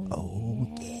 Oh,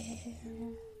 yeah.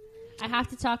 I have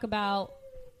to talk about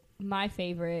my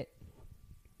favorite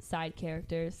side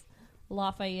characters,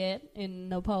 Lafayette and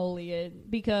Napoleon,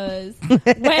 because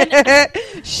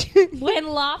when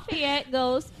Lafayette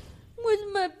goes, "Where's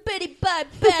my Betty Bob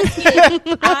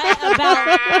basket?" I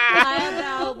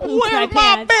about pooped Where's my my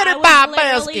pants. Betty I was Bob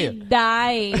literally basket?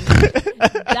 dying.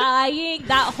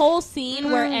 That whole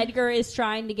scene where Edgar is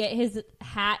trying to get his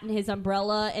hat and his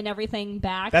umbrella and everything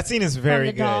back. That scene is from very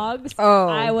the good. dogs. Oh.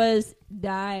 I was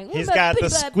dying. He's Where's my got Betty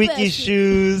the Bob squeaky basket?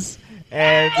 shoes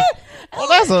and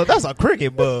that's a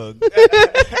cricket bug. But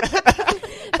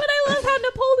I love how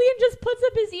Napoleon just puts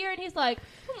up his ear and he's like,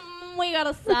 we got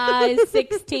a size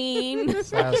 16.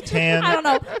 Size 10. I don't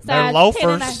know. They're Size loafers. 10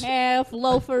 and a half,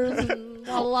 loafers, and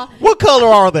blah, blah, blah. What color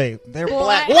are they? They're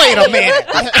black. Wait a minute.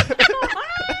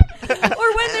 Or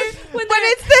when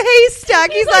it's the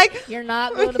haystack, he's like, you're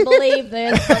not going to believe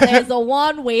this, but there's a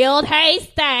one-wheeled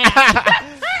haystack.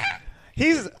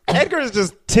 Edgar is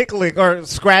just tickling or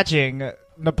scratching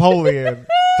Napoleon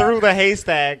through the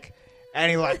haystack, and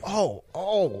he's like, oh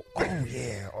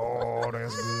yeah, oh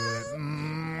that's good,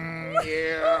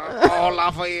 yeah, oh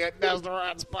Lafayette, that's the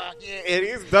right spot, yeah. And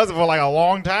he does it for like a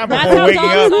long time That's before how waking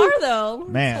dogs up. are, though.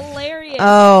 Man. It's hilarious.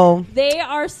 oh. They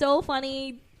are so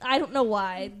funny. I don't know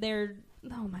why.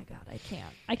 Oh my god,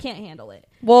 I can't handle it.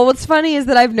 Well, what's funny is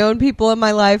that I've known people in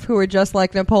my life who are just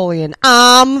like Napoleon.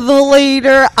 I'm the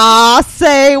leader. I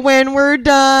say when we're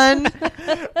done.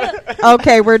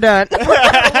 Okay, we're done.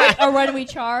 Or when we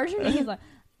charge, and he's like,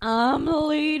 I'm the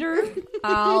leader.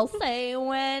 I'll say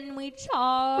when we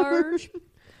charge.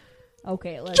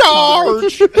 Okay, let's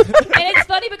Charge! And it's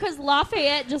funny because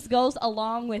Lafayette just goes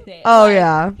along with it. Oh, Like,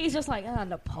 yeah. He's just like,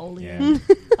 Napoleon.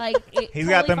 Like He's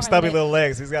got them stubby little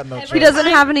legs. He's got no Every He choice.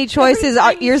 doesn't have any choice. His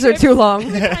time he ears are trips- too long.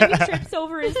 Every time he trips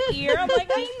over his ear, I'm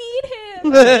like, I need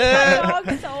him. I love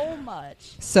my dog so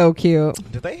much. So cute.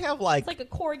 Do they have like It's like a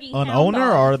corgi an hound owner, dog.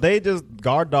 or are they just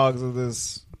guard dogs of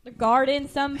this The guard in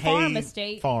some farm hay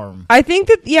estate. farm? I think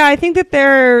that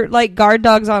they're like guard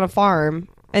dogs on a farm,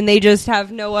 and they just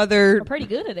have no other. They're pretty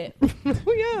good at it.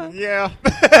 Oh, Yeah.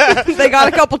 yeah. They got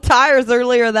a couple tires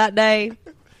earlier that day.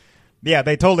 Yeah,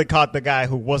 they totally caught the guy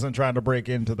who wasn't trying to break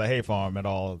into the hay farm at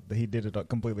all. He did it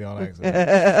completely on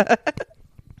accident.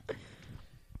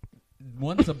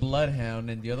 One's a bloodhound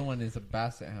and the other one is a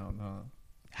basset hound, huh?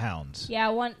 Hounds. Yeah,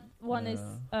 one is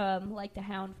like the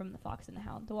hound from the Fox and the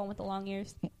Hound, the one with the long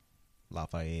ears.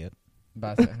 Lafayette.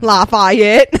 Basset hound.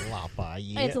 Lafayette.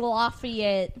 Lafayette. It's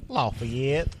Lafayette.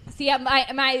 Lafayette. See,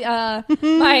 my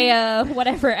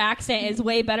whatever accent is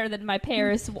way better than my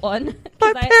Paris one.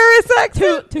 'Cause My Paris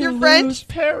accent. You're French.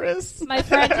 Paris. My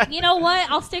French. You know what?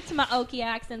 I'll stick to my Okie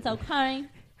accents, okay?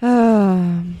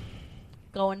 Going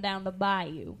Going down the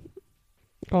bayou.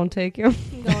 to take you.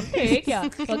 Gonna take ya.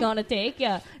 We're gonna take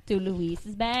ya to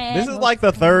Louise's bag. This is like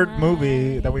the third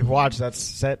movie that we've watched that's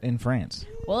set in France.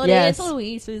 What Yes. is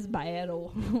Louise's battle?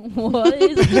 What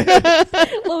is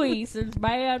Louise's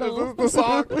battle? Is this the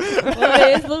song? What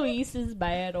is Louise's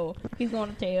battle? He's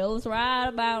gonna tell us right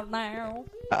about now.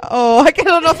 Oh, I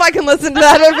don't know if I can listen to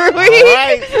that every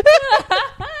week.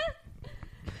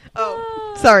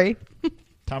 Oh, sorry.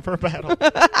 Time for a battle.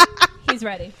 He's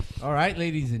ready. All right,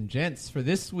 ladies and gents, for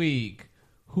this week,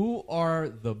 who are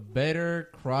the better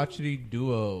crotchety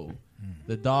duo?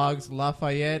 The dogs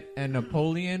Lafayette and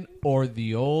Napoleon, or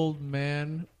the old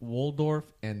man Waldorf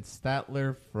and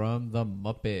Statler from the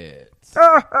Muppets?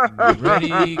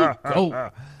 Ready,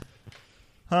 go.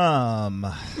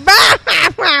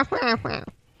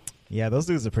 Yeah, those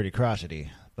dudes are pretty crotchety.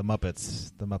 The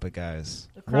Muppet guys.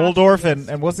 The crotchety Waldorf guys.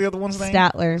 and what's the other one's name?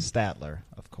 Statler. Statler,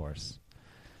 of course.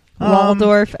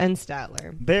 Waldorf and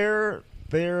Statler.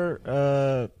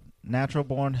 They're natural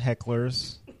born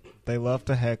hecklers. They love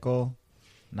to heckle.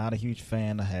 Not a huge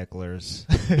fan of hecklers.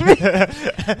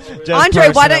 Just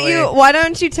Andre, personally. why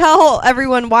don't you tell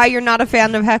everyone why you're not a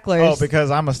fan of hecklers? Oh, because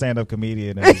I'm a stand-up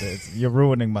comedian and you're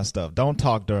ruining my stuff. Don't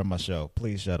talk during my show.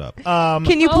 Please shut up.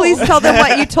 Can you please tell them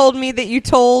what you told me that you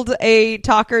told a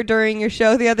talker during your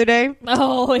show the other day?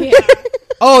 Oh yeah.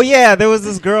 Oh yeah, there was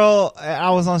this girl.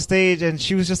 I was on stage and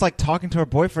she was just like talking to her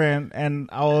boyfriend, and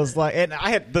I was like, and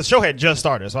the show had just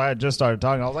started, so I had just started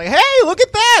talking. I was like, "Hey, look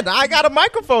at that! I got a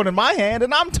microphone in my hand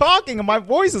and I'm talking, and my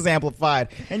voice is amplified,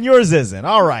 and yours isn't.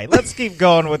 All right, let's keep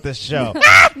going with this show."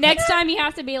 Next time you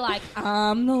have to be like,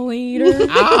 I'm the leader.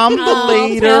 I'm the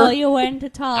leader. I'll tell you when to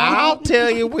talk. I'll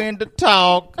tell you when to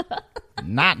talk.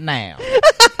 Not now.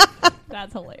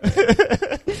 That's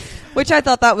hilarious. Which I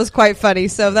thought that was quite funny.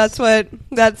 So that's what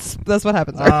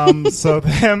happens there. So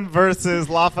them versus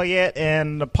Lafayette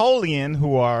and Napoleon,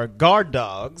 who are guard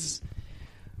dogs,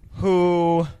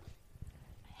 who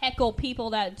heckle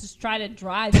people that just try to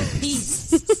drive in peace.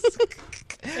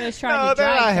 They're just trying no, to they're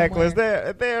not drive hecklers.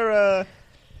 somewhere.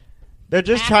 They're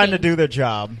just trying to do their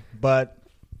job. But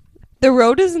The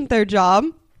road isn't their job.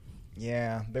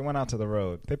 yeah, they went out to the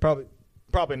road. They probably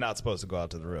not supposed to go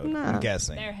out to the road. No. I'm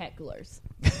guessing. They're hecklers.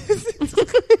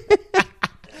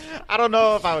 I don't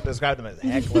know if I would describe them as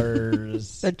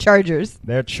hecklers. They're chargers.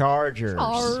 They're chargers,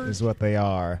 Charge. is what they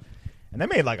are, and they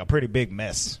made like a pretty big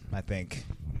mess. I think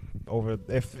over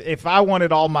if I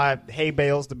wanted all my hay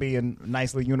bales to be in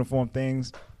nicely uniform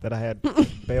things that I had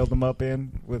baled them up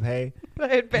in with hay, I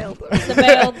had bailed. The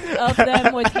bales of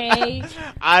them with hay.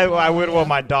 I would want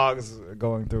my dogs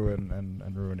going through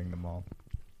and ruining them all.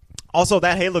 Also,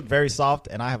 that hay looked very soft,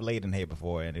 and I have laid in hay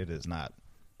before, and it is not.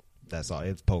 That's all.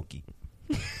 It's pokey.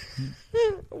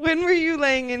 When were you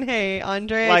laying in hay,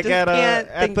 Andre? Like I just can't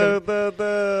at think of-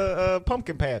 the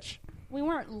pumpkin patch. We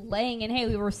weren't laying in hay.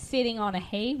 We were sitting on a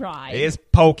hay ride. It's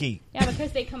pokey. Yeah,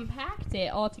 because they compact it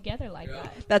all together like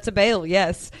that. That's a bale,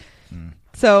 yes.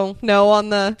 So no on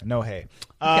the. No hay.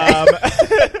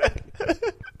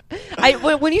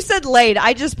 When you said laid,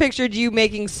 I just pictured you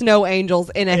making snow angels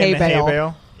in a hay In the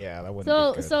bale. Yeah, that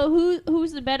wouldn't be good. So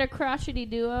who's the better crotchety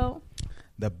duo?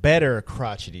 The better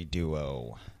crotchety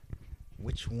duo.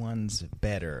 Which one's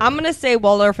better? I'm going to say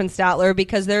Waldorf and Statler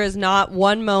because there is not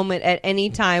one moment at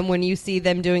any time when you see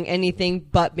them doing anything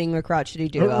but being a crotchety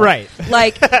duo. Right.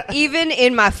 Like, even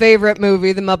in my favorite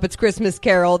movie, The Muppets Christmas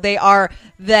Carol, they are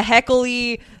the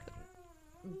hecklers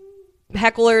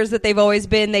that they've always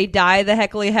been. They die the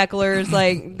hecklers.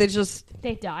 Like, they just...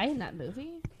 They die in that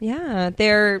movie? Yeah,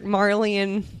 they're Marley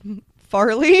and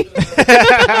Farley.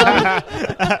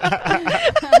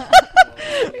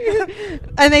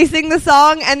 And they sing the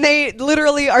song, and they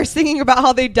literally are singing about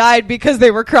how they died because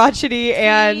they were crotchety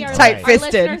and See, our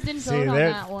tight-fisted. listeners didn't vote on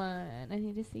that one. I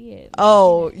need to see it.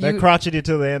 Oh, They're crotchety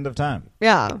till the end of time.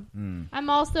 yeah. I'm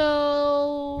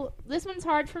also... This one's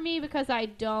hard for me because I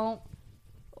don't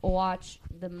watch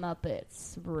the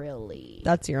Muppets, really.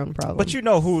 That's your own problem. But you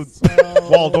know who So-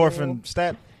 Waldorf and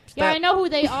Stat. Yeah, I know who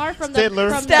they are from the Stidler.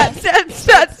 from Stat.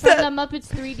 the Muppets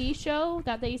 3D show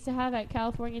that they used to have at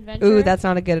California Adventure. Ooh, that's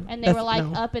not a good... And they were that's- like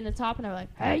no. up in the top, and they were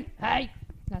like, "Hey, hey!"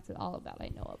 That's all about I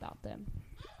know about them.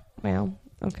 Wow.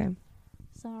 Okay.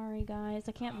 Sorry, guys,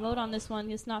 I can't vote on this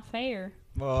one. It's not fair.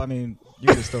 Well, I mean,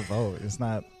 you can still vote. It's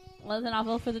not Well, then I'll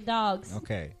vote for the dogs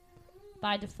okay.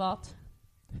 by default.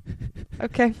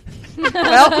 Okay.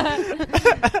 Well,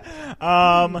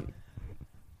 I'm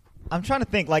trying to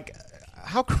think, like,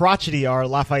 how crotchety are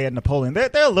Lafayette and Napoleon? They're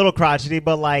a little crotchety,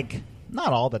 but like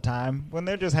not all the time. When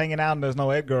they're just hanging out and there's no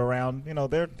Edgar around, you know,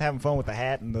 they're having fun with the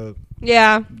hat and the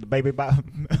yeah. baby by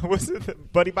what's it? The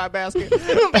Buddy by basket.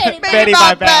 Betty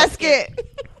Bob basket.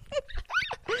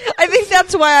 I think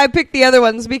that's why I picked the other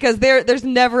ones because there's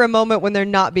never a moment when they're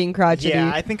not being crotchety.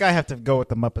 Yeah, I think I have to go with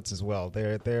the Muppets as well.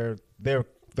 They're the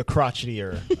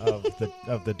crotchetier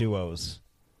of the duos.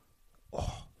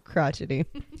 Crotchety.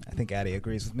 I think Addie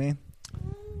agrees with me.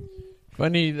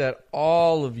 Funny that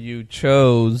all of you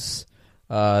chose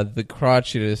the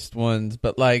crotchetiest ones,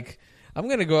 but like I'm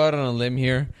gonna go out on a limb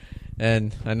here,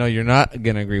 and I know you're not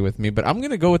gonna agree with me, but I'm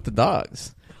gonna go with the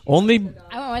dogs. Only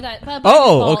I went with that. But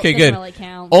Oh, default okay, doesn't good. Really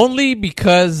count. only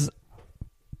because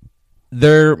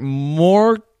they're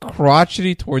more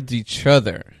crotchety towards each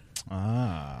other.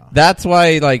 Ah. That's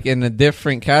why, like, in a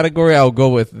different category, I'll go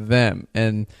with them.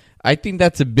 And I think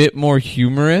that's a bit more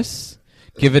humorous,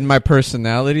 given my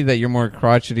personality, that you're more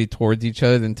crotchety towards each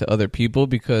other than to other people,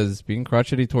 because being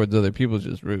crotchety towards other people is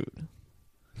just rude.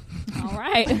 All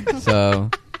right. So,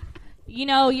 You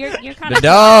know, you're kind The of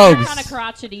dogs. kind of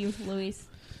crotchety, Luis.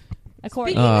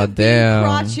 According Speaking Oh, of being damn.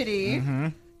 crotchety, Mm-hmm.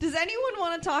 does anyone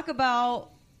want to talk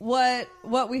about what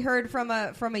we heard from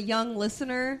a young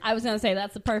listener? I was going to say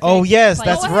that's the perfect. Oh, yes, place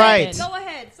that's to right. end. Go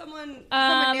ahead, someone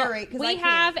Um, narrate. 'Cause I we can't.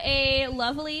 have a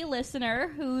lovely listener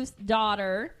whose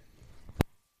daughter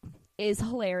is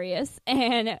hilarious,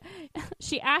 and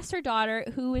she asked her daughter,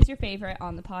 "Who is your favorite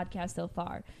on the podcast so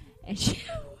far?" And she,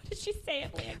 what did she say?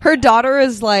 It Her daughter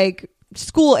is like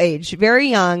school age, very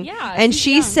young. Yeah, and she's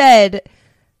she young. said,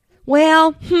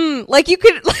 "Well, like you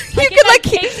could, you in could that like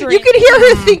catering. you could hear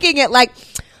her thinking it like."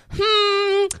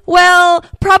 Well,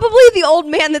 probably the old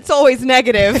man that's always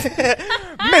negative.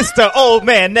 Mr. Old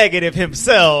Man Negative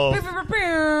himself. Louis.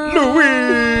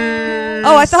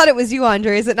 Oh, I thought it was you,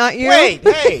 Andre. Is it not you? Wait,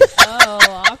 hey.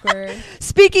 Oh, awkward.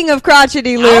 Speaking of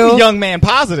crotchety Lou. I'm young man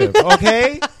positive,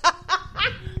 okay?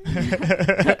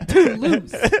 Too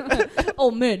loose.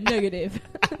 Old man negative.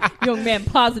 Young man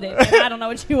positive. And I don't know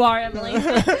what you are, Emily.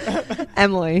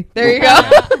 Emily. There you go.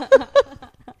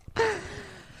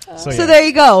 So So there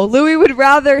you go. Louis would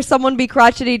rather someone be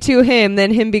crotchety to him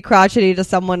than him be crotchety to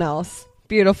someone else.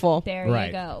 Beautiful. There right.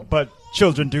 you go. But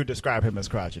children do describe him as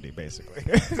crotchety, basically.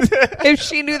 If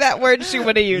she knew that word, she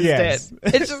would have used Yes.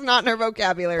 it. It's just not in her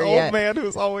vocabulary Old yet. man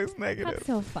who's always negative. That's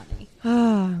so funny.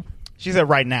 She said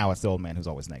right now it's the old man who's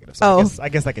always negative. So Oh. I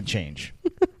guess that can change.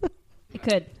 It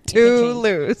could. Too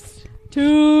loose.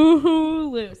 Too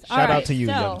loose. All Shout right, out to you,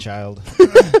 so young child.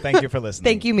 Thank you for listening.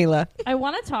 Thank you, Mila. I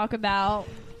want to talk about.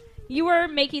 You were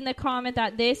making the comment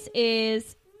that this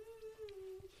is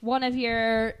one of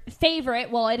your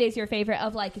favorite. Well, it is your favorite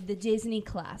of like the Disney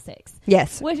classics.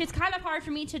 Yes. Which is kind of hard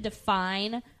for me to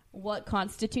define what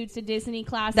constitutes a Disney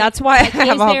classic. That's why I like, have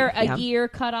is a- there a yeah. year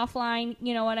cutoff line?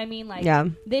 You know what I mean? Like Yeah.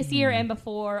 this year and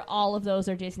before, all of those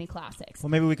are Disney classics. Well,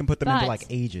 maybe we can put them into But- like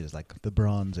ages, like the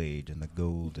Bronze Age and the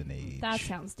Golden Age. That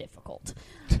sounds difficult.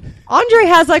 Andre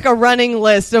has like a running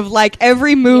list of like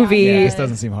every movie Yeah, this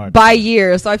doesn't seem hard. by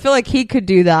year, so I feel like he could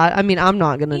do that. I mean, I'm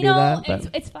not going to You do know, that. But.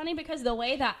 it's funny because the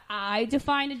way that I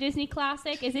define a Disney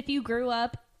classic is if you grew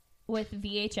up with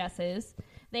VHSs,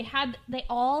 they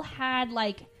all had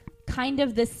like kind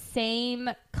of the same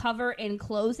cover and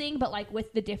closing, but like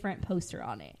with the different poster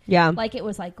on it. Yeah. Like it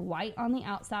was like white on the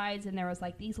outsides and there was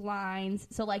like these lines.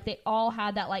 So like they all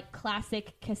had that like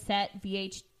classic cassette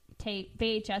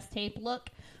VHS tape look,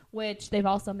 which they've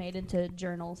also made into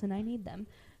journals and I need them.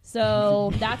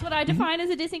 So that's what I define as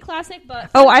a Disney classic.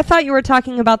 But Oh, I thought you were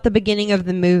talking about the beginning of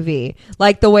the movie,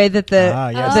 like the way that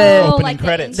the yes, the opening like the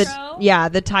credits. intro?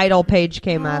 the title page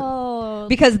came up. Oh,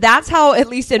 Because that's how, at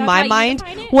least in That's my how you mind,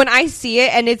 define it? when I see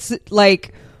it and it's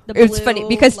like, The it's blue, funny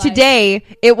because like- today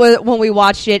it was, when we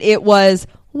watched it, it was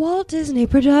Walt Disney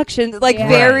Productions, like Yeah.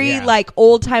 very Right, yeah. like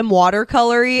old time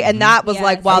watercolory, and that was Yes.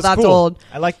 like, wow, That was that's cool. old.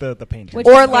 I like the painting. Which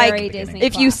Or is like very Disney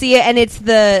if you classic. see it and it's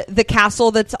the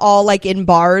castle that's all like in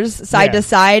bars side Yeah. to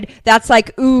side, that's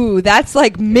like, ooh, that's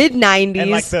like mid 90s.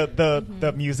 And like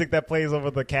the music that plays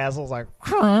over the castle is like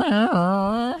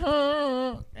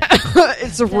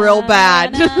it's real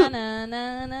bad.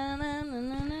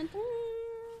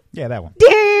 yeah, that one.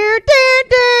 Dear, dear,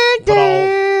 dear, But all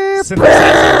dear.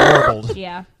 synthesized and warbled.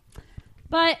 Yeah.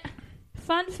 But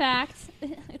fun fact,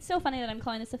 it's so funny that I'm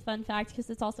calling this a fun fact because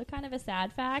it's also kind of a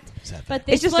sad fact. Sad But fact.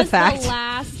 this It's just a was fact. the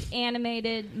last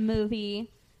animated movie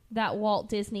that Walt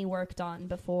Disney worked on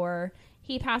before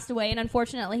he passed away. And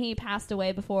unfortunately, he passed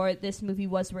away before this movie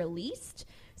was released.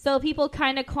 So people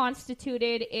kind of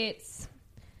constituted its,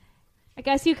 I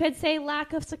guess you could say,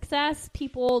 lack of success.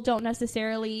 People don't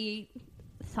necessarily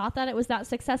thought that it was that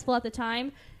successful at the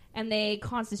time. And they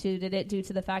constituted it due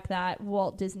to the fact that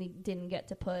Walt Disney didn't get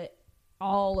to put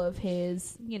all of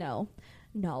his,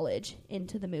 knowledge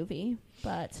into the movie.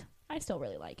 But I still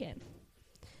really like it.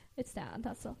 It's sad.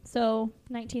 That's all. So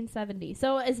 1970.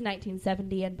 So is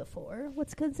 1970 and before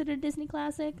what's considered Disney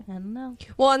classic? I don't know.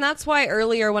 Well, and that's why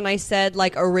earlier when I said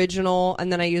like original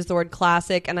and then I used the word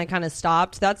classic and I kind of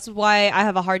stopped, that's why I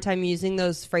have a hard time using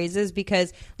those phrases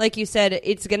because like you said,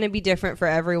 it's going to be different for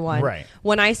everyone. Right.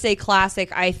 When I say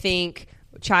classic, I think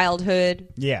childhood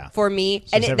Yeah. for me.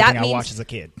 So And it's that everything I means, watched as a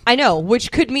kid. I know,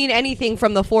 which could mean anything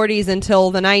from the 40s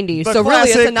until the 90s. But so really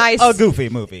it's a classic, nice... a goofy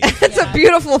movie. It's a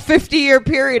beautiful 50-year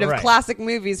period of Right. classic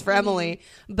movies for Emily.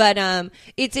 But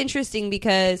it's interesting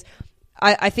because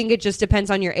I think it just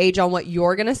depends on your age on what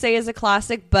you're going to say is a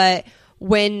classic. But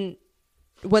when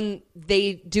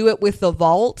they do it with the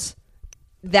vault,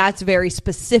 that's very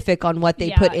specific on what they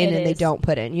Yeah, put in it and they is. don't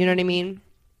put in. You know what I mean?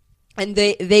 And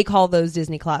they call those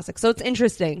Disney classics. So it's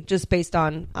interesting just based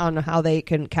on how they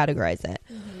can categorize it.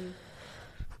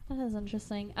 That is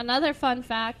interesting. Another fun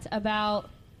fact about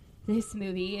this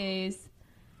movie is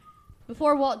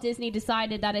before Walt Disney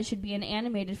decided that it should be an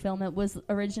animated film, it was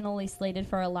originally slated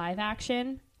for a live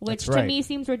action, which That's to right. me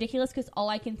seems ridiculous because all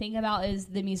I can think about is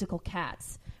the musical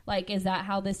Cats. Like, is that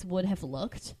how this would have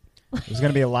looked? There's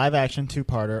going to be a live action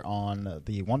 2-parter on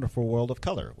The Wonderful World of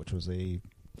Color, which was a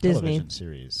television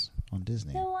series on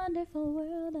Disney. The Wonderful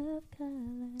World of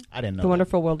Color. I didn't know. The that.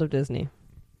 Wonderful World of Disney.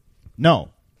 No,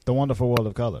 The Wonderful World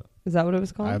of Color. Is that what it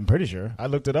was called? I'm pretty sure. I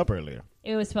looked it up earlier.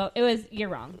 It was. You're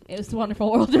wrong. It was The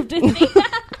Wonderful World of Disney.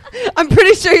 I'm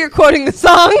pretty sure you're quoting the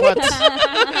song. What?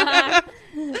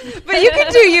 But you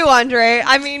can do you, Andre.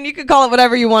 I mean, you can call it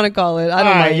whatever you want to call it. I don't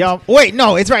All know. right, y'all. Wait,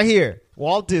 no, it's right here.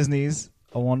 Walt Disney's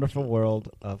A Wonderful World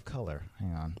of Color.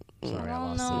 Hang on. Sorry, I Oh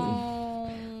lost it.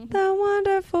 no. The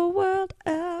wonderful world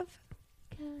of...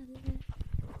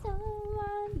 So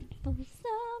wonderful, so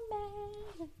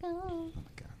magical. Oh my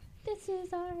God. This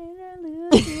is our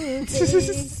interlude.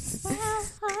 While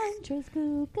Andre's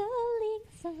googling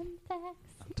some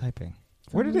facts. I'm typing.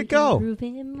 Where did it go? Prove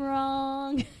him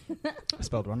wrong. I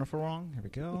spelled wonderful wrong. Here we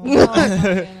go. Oh, my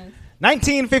goodness.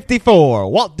 1954.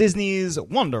 Walt Disney's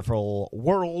Wonderful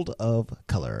World of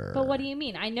Color. But what do you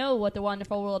mean? I know what the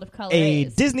Wonderful World of Color A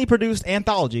is. Disney-produced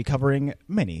anthology covering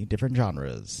many different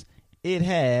genres. It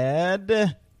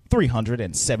had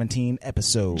 317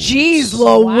 episodes. Jeez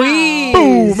Louise.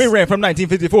 Boom! It ran from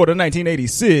 1954 to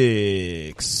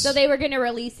 1986. So they were going to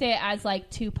release it as like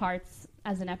 2 parts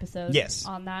as an episode. Yes.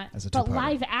 On that. As a but two-parter.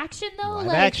 live action though? Live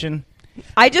like, action.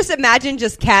 I just imagine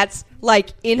just cats like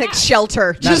in a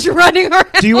shelter, just running around.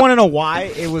 Do you want to know why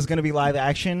it was going to be live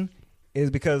action?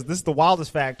 Is because this is the wildest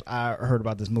fact I heard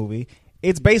about this movie.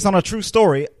 It's based on a true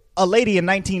story. A lady in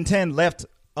 1910 left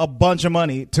a bunch of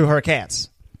money to her cats.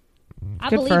 I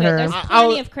Good believe for it. her. There's I plenty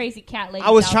was- of crazy cat ladies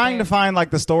I was out trying there. to find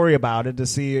like the story about it to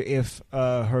see if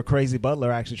her crazy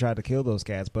butler actually tried to kill those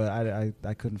cats, but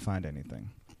I couldn't find anything.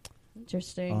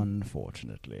 Interesting.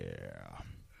 Unfortunately.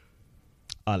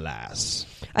 Alas.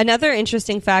 Another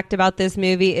interesting fact about this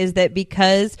movie is that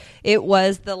because it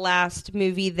was the last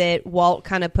movie that Walt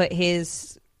kind of put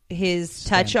his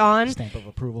touch on, Stamp of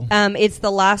approval. it's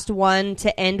the last one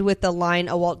to end with the line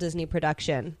 "a Walt Disney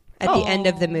production" at the end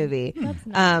of the movie. That's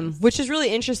nice. Which is really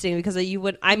interesting because you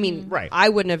would, I mean, Right. I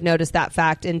wouldn't have noticed that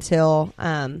fact until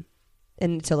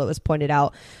it was pointed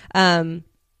out.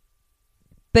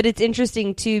 But it's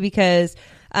interesting too because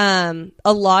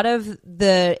a lot of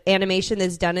the animation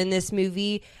that's done in this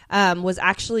movie was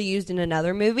actually used in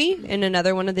another movie, in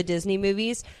another one of the Disney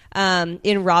movies.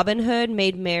 In Robin Hood,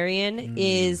 Maid Marian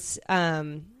is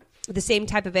the same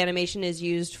type of animation is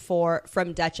used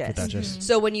from Duchess.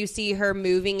 So when you see her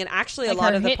moving, and actually Like a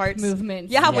lot her of the hip parts,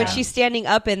 movements. when Yeah. she's standing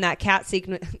up in that cat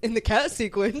sequence,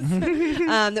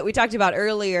 that we talked about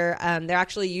earlier, they're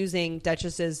actually using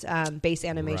Duchess's base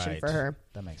animation Right. for her.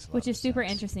 That makes a lot Which of is super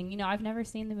sense. interesting. You know, I've never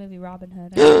seen the movie Robin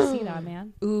Hood. I need to see that,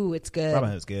 man. Ooh, it's good. Robin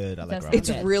Hood's good. I like That's Robin It's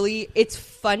Hood. good. it's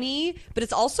funny, but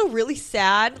it's also really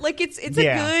sad. Like it's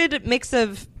Yeah. a good mix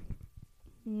of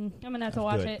I'm gonna have to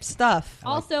watch good. it. stuff.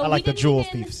 Also, I like we the didn't jewel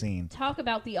even thief scene. talk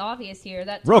about the obvious here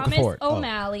that Roquefort. Thomas Oh.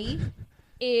 O'Malley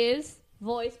is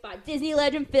voiced by Disney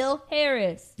legend Phil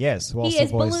Harris. Yes, who He also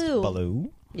is voiced Baloo.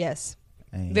 Baloo. Yes,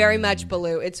 And very much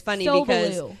Baloo. It's funny So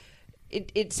because Baloo.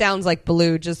 it sounds like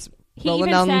Baloo just He rolling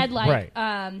even down. said like,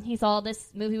 Right. he's all, this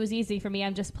movie was easy for me.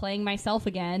 I'm just playing myself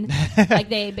again. Like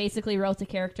they basically wrote the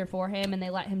character for him and they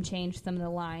let him change some of the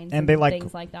lines And they like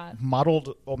things like that.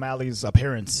 modeled O'Malley's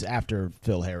appearance after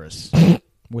Phil Harris,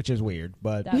 which is weird,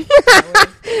 but That's so weird.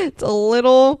 It's a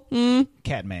little.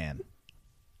 Catman.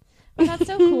 But that's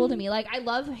so cool to me. Like I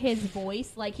love his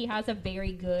voice. Like he has a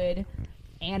very good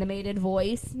animated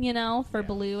voice, you know, for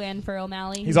Baloo and for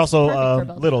O'Malley. He's also perfect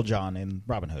for both. Little John in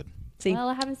Robin Hood. See, Well,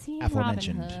 I haven't seen Robin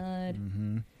Aforementioned. Hood.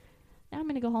 Mm-hmm. Now I'm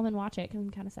gonna go home and watch it because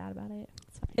I'm kind of sad about it.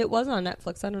 It's fine. it was on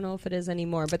Netflix. I don't know if it is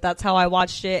anymore, but that's how I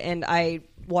watched it, and I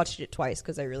watched it twice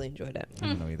because I really enjoyed it. I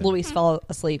don't know either. Luis fell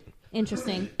asleep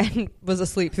Interesting. and was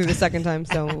asleep through the second time.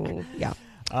 So yeah.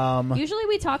 Usually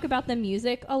we talk about the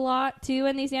music a lot too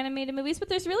in these animated movies, but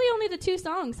there's really only the 2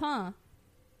 songs, huh?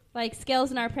 Like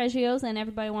Scales and Arpeggios and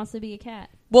Everybody Wants to Be a Cat.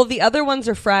 Well, the other ones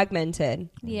are fragmented.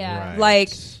 Yeah. Right. Like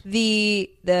the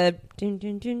dun,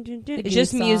 dun, dun, dun, dun, The it's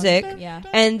just goose song. music. Yeah.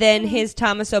 And then his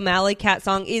Thomas O'Malley cat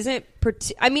song isn't.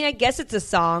 I mean, I guess it's a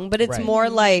song, but it's Right. more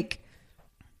like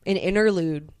an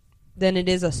interlude than it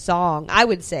is a song. I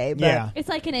would say. But Yeah. It's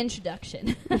like an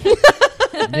introduction.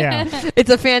 Yeah. it's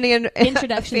a Fanny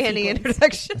Introduction Fanny sequence.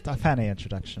 introduction. It's a funny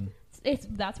introduction.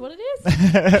 That's what it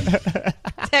is.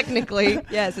 Technically,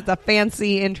 yes, it's a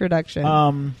fancy introduction.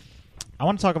 I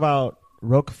want to talk about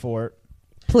Roquefort,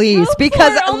 Please, Roquefort,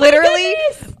 because oh my literally,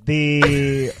 goodness!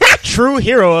 the true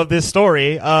hero of this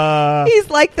story. he's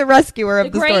like the rescuer The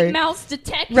of the Great story. Mouse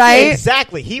Detective. Right?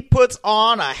 Exactly. He puts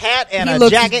on a hat and He a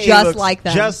looks jacket. just He looks like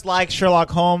them. just like Sherlock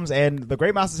Holmes. And The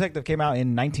Great Mouse Detective came out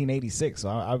in 1986. So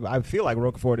I feel like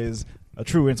Roquefort is a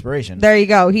true inspiration There you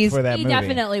go. He's for that He movie.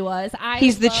 definitely was.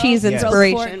 He's the love cheese Roquefort.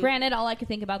 inspiration. Granted, all I could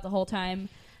think about the whole time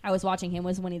I was watching him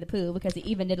was Winnie the Pooh because he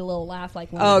even did a little laugh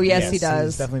like. Winnie Oh, the yes, Pooh. he does.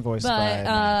 He's definitely voiced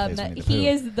by. But he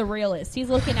is the realist. He's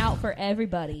looking out for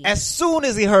everybody. As soon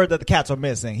as he heard that the cats are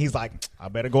missing, he's like, "I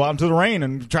better go out into the rain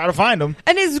and try to find them."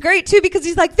 And it's great too because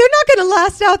he's like, they're not going to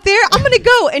last out there. I'm going to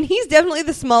go. And he's definitely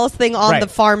the smallest thing on the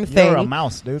farm thing. You're a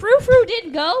mouse, dude. Frou Frou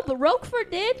didn't go, but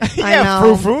Roquefort did. Yeah,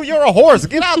 Frou Frou, you're a horse.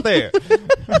 Get out there.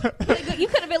 You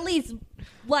could have at least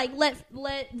like let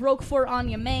Roquefort on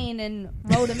your mane and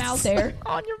rode him out there.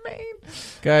 On your mane.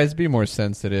 Guys, be more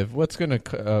sensitive. What's going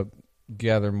to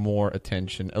gather more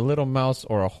attention, a little mouse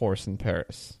or a horse in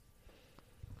Paris?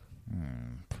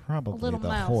 Probably A little the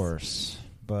mouse. horse.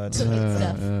 But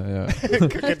Yeah.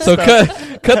 So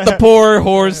cut the poor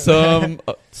horse some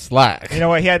slack. you know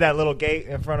what? He had that little gate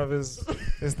in front of his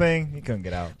thing. He couldn't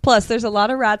get out. Plus, there's a lot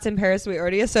of rats in Paris. We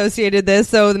already associated this,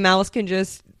 so the mouse can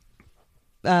just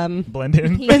Blend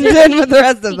in. blend in with the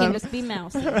rest of He can them. just be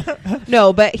mouse.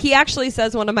 No, but he actually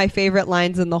says one of my favorite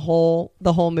lines in the whole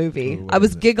movie. Ooh, I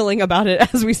was giggling about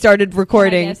it as we started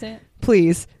recording. Can I guess it?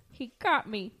 Please. He got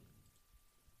me.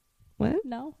 What?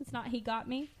 No, it's not. He got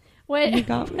me. When He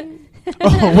got me. when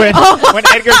Edgar's When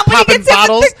he popping gets hit with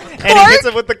bottles the and he hits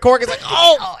it with the cork, it's like,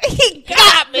 oh, He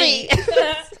got me.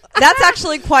 That's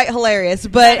actually quite hilarious.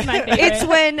 But That's my favorite. it's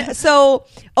when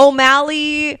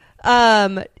O'Malley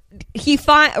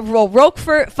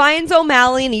Roquefort finds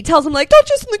O'Malley and he tells him like, don't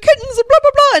just the kittens and blah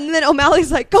blah blah, and then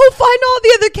O'Malley's like, go find all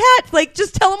the other cats, like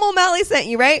just tell him O'Malley sent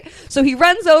you, right? So he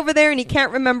runs over there and he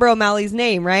can't remember O'Malley's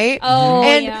name, right? Oh,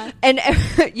 and yeah. and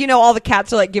you know, all the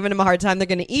cats are like giving him a hard time, they're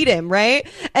gonna eat him, right?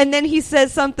 And then he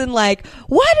says something like,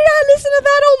 why did I listen to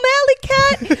that O'Malley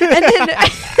cat? and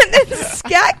then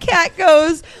Scat Cat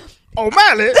goes,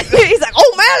 O'Malley. he's like,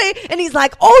 O'Malley, and he's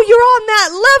like, oh, you're on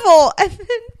that level. And then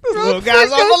This little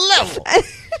guy's on the level.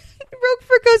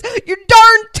 Roquefort goes, you're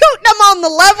darn tootin' I'm on the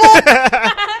level.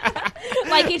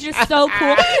 Like he's just so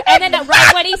cool. And then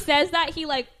right when he says that, he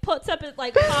like puts up his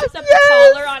like pops up Yes. the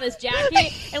collar on his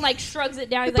jacket and like shrugs it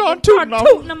down. He's Darn like, "You're tootin'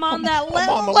 tooting him on that I'm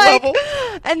level." on the Like, level.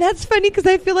 and that's funny because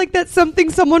I feel like that's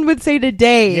something someone would say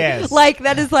today. Yes. Like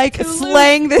that is like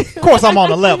slang. Of course, I'm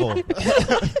on the level.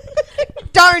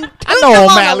 Darn tootin' I know I'm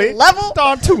on O'Malley. the level.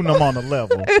 Darn tootin' I'm on the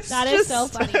level. It's That is so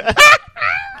just- funny.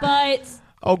 But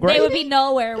Oh, great. they would be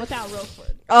nowhere without Roquefort.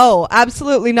 Oh,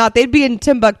 absolutely not. They'd be in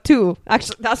Timbuktu.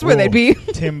 Actually, that's where Ooh, they'd be.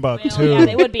 Timbuktu. Well, yeah,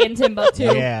 they would be in Timbuktu.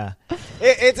 Yeah,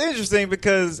 it's interesting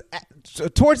because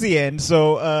towards the end,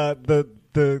 so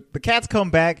the cats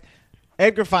come back.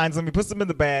 Edgar finds them. He puts them in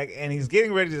the bag, and he's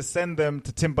getting ready to send them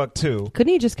to Timbuktu.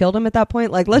 Couldn't he just killed him at that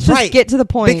point? Like, let's just get to the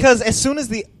point. Because as soon as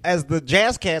the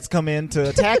jazz cats come in to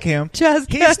attack him, Jazz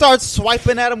he cats. starts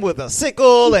swiping at him with a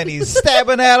sickle, and he's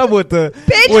stabbing at him with the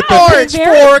Pitchfork. Very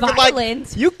pitchfork. violent.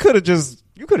 Like you could have just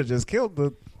killed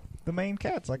the main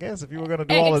cats, I guess, if you were going to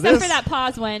do all of Except this. for that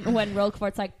pause when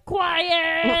Roquefort's like, quiet!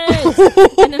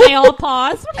 And then they all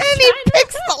pause. and he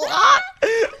picks the lock.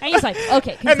 And he's like,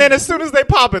 okay. And then as soon as they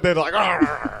pop it, they're like,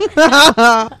 "Arr."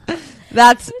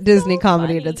 That's Disney so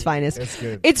comedy funny. at its finest. It's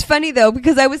good. It's funny though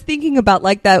because I was thinking about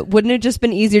like that. Wouldn't it just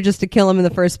been easier just to kill him in the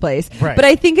first place? Right. But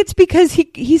I think it's because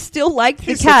he still liked the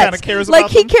He still cats. kinda cares like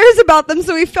about he them. cares about them,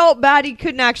 so he felt bad he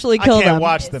couldn't actually I kill can't them.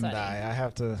 watch It's them funny. die. I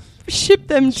have to Ship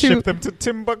them to ship them to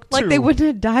Timbuktu. like they wouldn't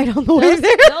have died on the way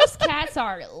there. Those cats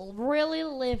are really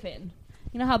living.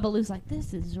 You know how Baloo's like,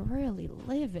 this is really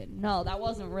living. No, that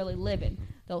wasn't really living.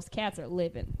 Those cats are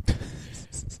living.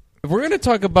 If we're going to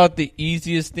talk about the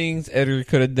easiest things Edgar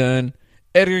could have done,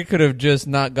 Edgar could have just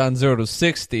not gone 0 to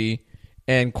 60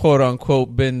 and quote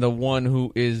unquote been the one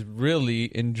who is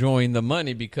really enjoying the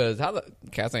money, because how the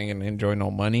cats ain't going to enjoy no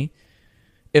money.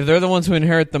 If they're the ones who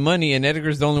inherit the money and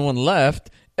Edgar's the only one left,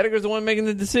 Edgar's the one making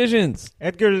the decisions.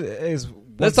 Edgar is.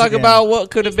 Let's once talk again, about what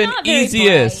could have He's been not very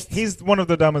easiest. bright. He's one of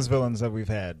the dumbest villains that we've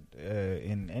had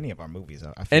in any of our movies.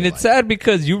 I feel And it's like. sad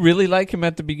because you really like him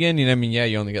at the beginning. I mean, yeah,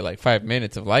 you only get like 5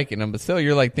 minutes of liking him, but still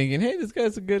you're like thinking, hey, this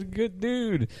guy's a good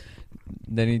dude.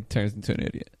 Then he turns into an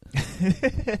idiot.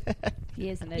 He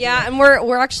is an idiot. Yeah, and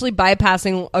we're actually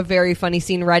bypassing a very funny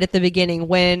scene right at the beginning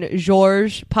when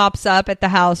George pops up at the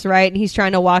house, right? And he's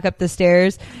trying to walk up the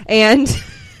stairs and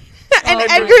and Oh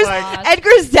my gosh.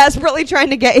 Edgar's desperately trying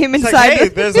to get him It's like, inside hey,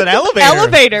 the there's an elevator.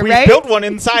 elevator, We right? built one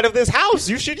inside of this house.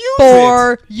 You should use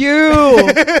For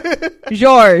you.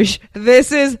 George,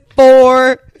 this is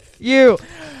for you.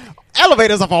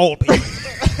 Elevators are for old people.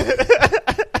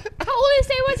 How old did he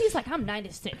say it was? He's like, I'm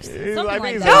 96. Something I mean,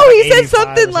 like he's that. No, he said 85 or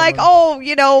something like,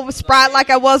 something. "Oh, spry like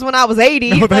I was when I was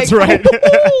 80." No, that's Like, right.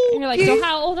 And you're like, so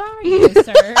how old are you,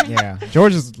 sir? Yeah,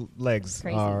 George's legs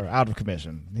Crazy. are out of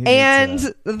commission. He And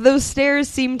needs, those stairs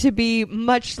seem to be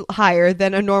much higher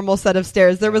than a normal set of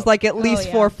stairs. There was like at least Oh,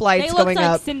 yeah. 4 flights they going looked like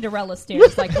up. Cinderella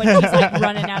stairs, like when she's like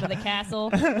running out of the castle,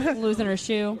 losing her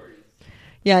shoe.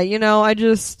 Yeah, I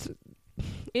just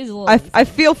It was a little I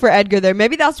feel for Edgar there.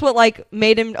 Maybe that's what like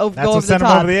made him that's go what over the sent him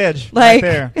top. over the edge. Like right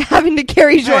there. having to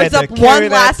carry I had George to up carry one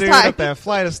that last dude time. up that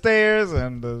flight of stairs,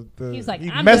 and He's like, he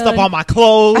 "I'm messed done." up all my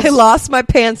clothes. I lost my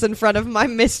pants in front of my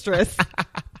mistress.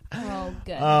 Oh,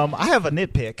 good. I have a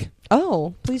nitpick.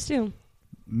 Oh, please do.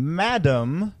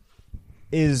 Madam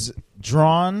is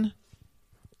drawn.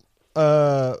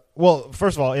 Well,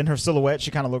 first of all, in her silhouette,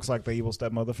 she kind of looks like the evil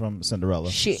stepmother from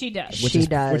Cinderella. She does. which She is,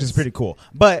 does. which is pretty cool.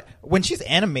 But when she's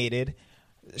animated,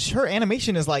 her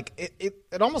animation is like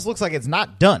it almost looks like it's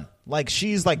not done. Like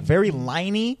she's like very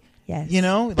liney. Yes. You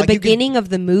know, The like you can- beginning of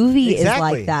the movie is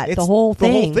Exactly. like that. It's The whole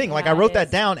thing. Like Yeah, I wrote it that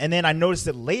is. down, and then I noticed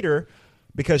it later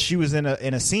because she was in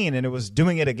a scene and it was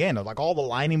doing it again. Like all the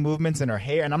lining movements in her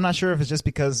hair, and I'm not sure if it's just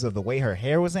because of the way her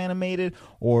hair was animated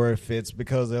or if it's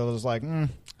because it was like,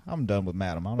 I'm done with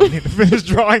Madam. I don't need to finish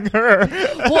drawing her.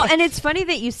 Well, and it's funny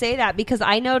that you say that because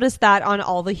I noticed that on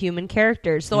all the human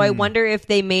characters. So I wonder if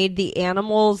they made the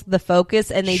animals the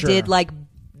focus and they Sure. did like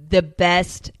the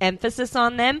best emphasis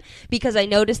on them, because I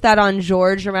noticed that on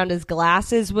George around his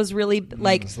glasses was really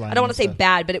like, the I don't want to say stuff.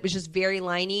 bad, but it was just very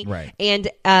liney. Right.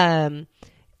 And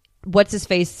what's his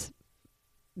face?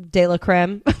 De la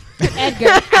Creme.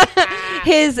 Edgar.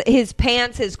 his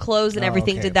pants, his clothes, and Oh,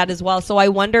 everything okay. did that as well. So I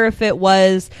wonder if it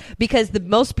was because the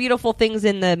most beautiful things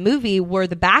in the movie were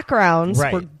the backgrounds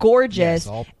Right. were gorgeous Yes,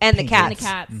 all and the painted. And the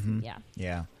cats. cats. Yeah.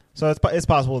 Yeah. So it's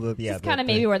possible that It's kind of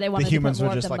maybe where they the wanted to humans put were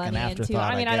more of just the like an money into.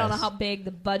 afterthought. I mean, I don't know guess. how big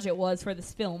the budget was for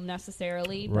this film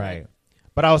necessarily. But Right.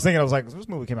 But I was thinking, I was like, this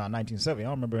movie came out in 1970. I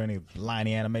don't remember any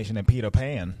liney animation in Peter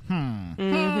Pan.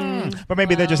 But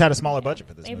maybe they just had a smaller budget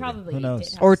for this They movie. probably Who knows?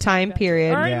 did have Or a small time budget.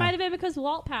 period. Or it Yeah. might have been because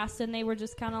Walt passed and they were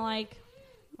just kind of like,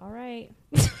 all right.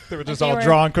 They were just they all were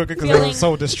drawing cooking because they were feeling-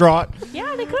 so distraught.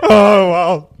 Yeah, they could. Oh,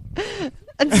 wow.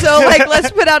 And so, like, let's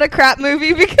put out a crap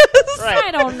movie because. I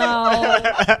don't know.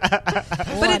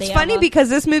 But it's funny because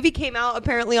this movie came out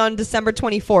apparently on December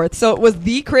 24th, so it was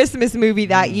the Christmas movie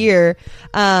that year.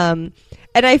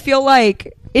 And I feel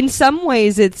like in some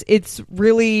ways it's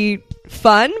really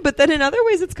fun, but then in other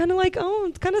ways it's kind of like, oh,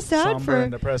 it's kind of sad Somber for.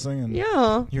 and depressing. And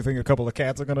Yeah. you think a couple of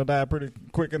cats are going to die pretty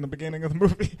quick in the beginning of the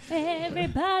movie.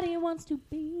 Everybody wants to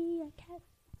be a cat.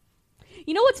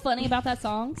 You know what's funny about that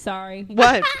song? Sorry.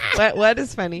 What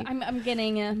is funny? I'm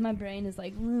getting, my brain is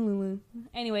like,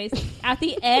 anyways, at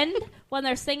the end, when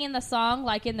they're singing the song,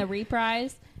 like in the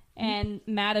reprise, and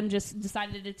Madam just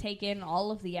decided to take in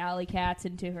all of the alley cats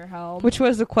into her home. Which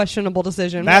was a questionable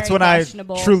decision. That's Very when I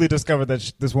questionable. truly discovered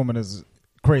that this woman is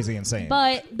crazy insane.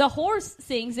 But the horse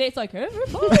sings it. It's like,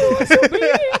 everybody wants to be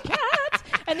a cat.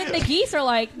 And then the geese are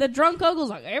like, the drunk uncle's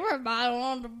like, everybody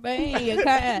wants to be a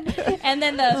cat. And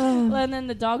then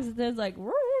the dogs is like,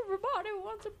 everybody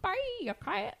wants to be a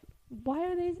cat.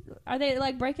 Why are they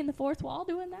like breaking the fourth wall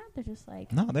doing that? They're just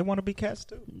like, no, they want to be cats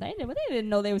too. they didn't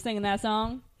know they were singing that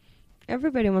song.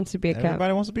 Everybody wants to be a cat.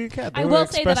 Everybody wants to be a cat. They I were will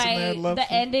say that expressing their love the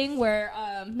for- ending where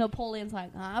Napoleon's like,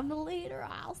 I'm the leader,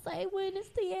 I'll say when it's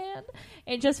the end.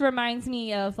 It just reminds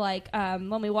me of like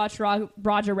when we watched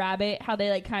Roger Rabbit, how they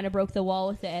like kind of broke the wall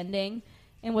with the ending.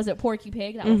 And was it Porky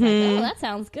Pig? That was like, oh, that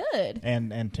sounds good.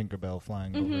 and Tinkerbell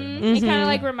flying over. him. It kind of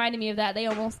like reminded me of that. They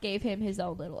almost gave him his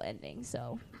own little ending,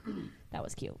 so that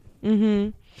was cute.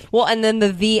 Well, and then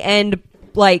the end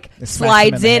like It smacks him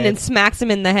slides in the in head. and smacks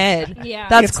him in the head. Yeah.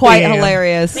 That's It's quite the end.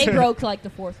 hilarious. They broke like the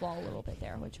fourth wall a little bit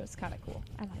there, which was kind of cool.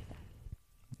 I like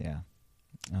that.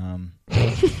 Yeah.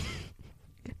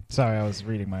 Sorry, I was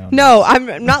reading my own. No,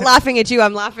 I'm not laughing at you.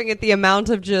 I'm laughing at the amount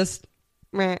of just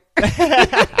meh.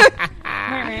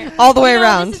 all the way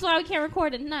around. This is why we can't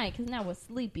record at night, because now we're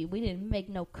sleepy. We didn't make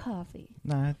no coffee.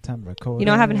 Nah, time to record. You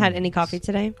know, I haven't had any coffee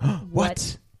today.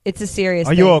 What? It's a serious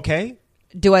Are you thing. okay?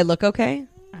 Do I look okay?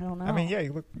 I don't know. I mean, yeah,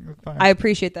 you look fine. I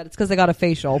appreciate that. It's because I got a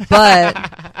facial,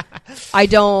 but I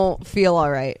don't feel all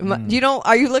right.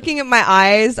 Are you looking at my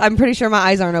eyes? I'm pretty sure my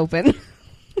eyes aren't open.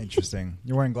 Interesting.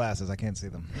 You're wearing glasses. I can't see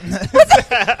them.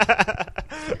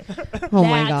 Oh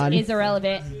my god. That is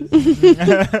irrelevant.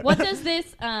 What does this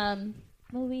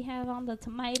movie have on the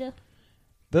tomato?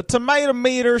 The tomato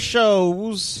meter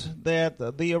shows that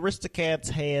the Aristocats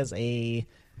has a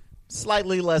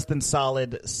slightly less than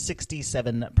solid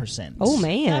 67%. Oh That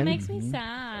man. makes me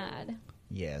sad.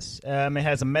 Yes. It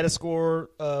has a Metascore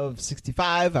of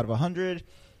 65 out of 100.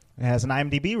 It has an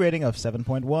IMDb rating of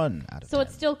 7.1 out of 10. So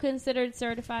it's still considered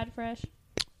certified fresh?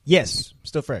 Yes,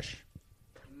 still fresh.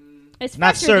 It's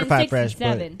Not fresher certified than fresh,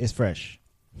 but 67. it's fresh.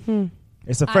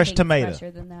 It's a fresh I think tomato. It's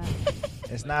fresher than that.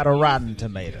 It's not a rotten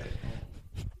tomato.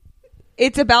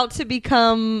 It's about to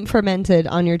become fermented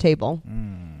on your table.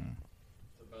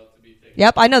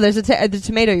 Yep, I know. There's the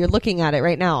tomato. You're looking at it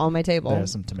right now on my table.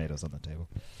 There's some tomatoes on the table.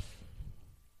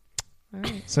 All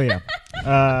right. So yeah,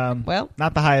 Well,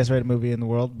 not the highest rated movie in the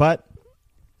world, but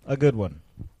a good one.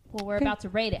 Well, we're about to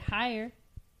rate it higher,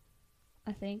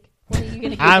 I think. What are you going to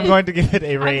give I'm it? going to give it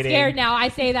a I'm rating. scared now. I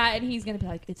say that, and he's going to be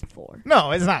like, it's a 4.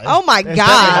 No, it's not. Oh my It's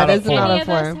God, definitely it's not Any a of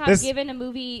us 4. have This- given a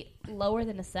movie lower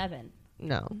than a 7?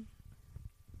 no.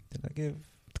 Did I give?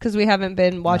 Because we haven't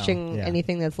been watching yeah.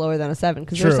 anything that's lower than a 7.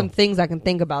 Because True. there's some things I can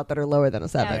think about that are lower than a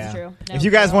 7. That's true. No, If you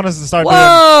guys no. want us to start doing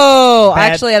Whoa!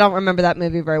 Bad- Actually, I don't remember that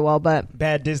movie very well, but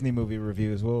bad Disney movie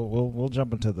reviews, we'll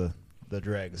jump into the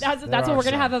dregs. That's There what are we're going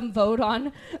to some. have them vote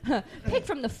on. Pick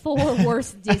from the 4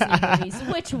 worst Disney movies.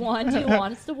 Which one do you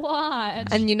want us to watch?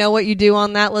 and you know what you do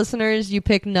on that, listeners? You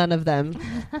pick none of them.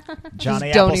 Johnny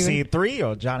Just don't Appleseed 3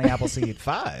 or Johnny Appleseed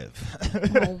 5.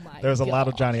 Oh my There's a lot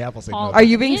of gosh. Johnny Appleseed All movies. Are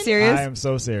you being Ian? serious? I am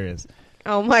so serious.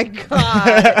 Oh my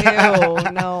God!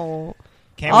 Ew, no.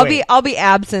 Can't I'll wait. be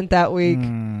absent that week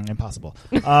Impossible.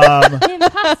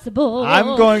 Impossible.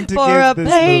 I'm going to for give a this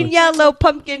plain movie yellow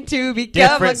pumpkin to become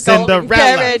Different a golden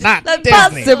Cinderella, carriage. not The Disney.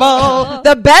 possible,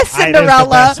 the best I- there's the Cinderella.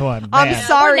 best one, I'm man.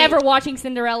 sorry. We're never watching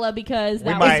Cinderella because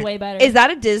that might. was way better. Is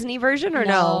that a Disney version or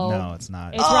no? No. No, it's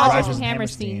not. It's Rodgers and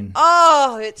Hammerstein.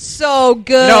 Oh, it's so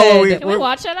good. No, Can we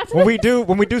watch that after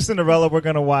when we do Cinderella, we're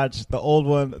gonna watch the old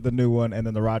one, the new one, and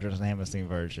then the Rodgers and Hammerstein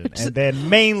version, and then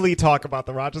mainly talk about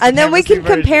the Rodgers and then we Hammerstein can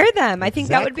version. compare them. I think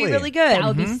that would be Exactly. really good. That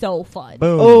would be so fun.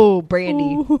 Boom. Oh,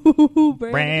 Brandy. Ooh,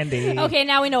 Brandy. Okay,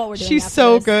 now we know what we're doing. She's after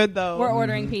so this. good though. We're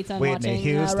ordering pizza and Whitney watching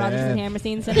Houston. Rodgers and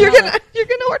Hammerstein You're Cinderella.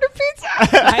 gonna order pizza.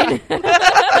 Right?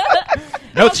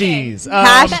 No Okay. cheese.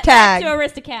 Back to Hashtag.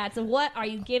 Aristocats. What are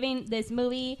you giving this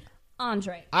movie,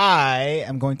 Andre? I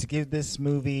am going to give this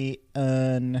movie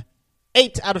an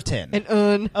 8 out of 10.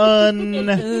 An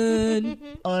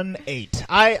An 8.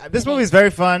 This movie is very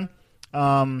fun.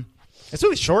 It's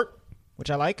really short, which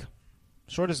I like.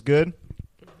 Short is good.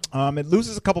 It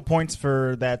loses a couple points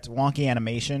for that wonky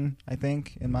animation, I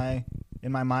think, in my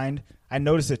mind. I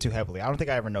noticed it too heavily. I don't think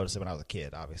I ever noticed it when I was a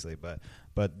kid, obviously, but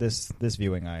this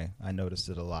viewing I noticed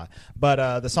it a lot.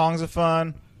 But the songs are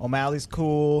fun. O'Malley's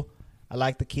cool. I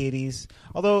like the kitties.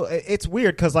 Although it's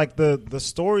weird because like the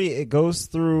story it goes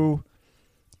through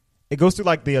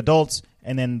like the adults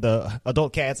and then the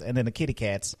adult cats and then the kitty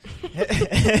cats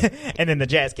and then the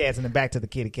jazz cats and then back to the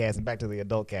kitty cats and back to the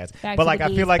adult cats. Back But to like the I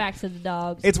geese, feel like back to the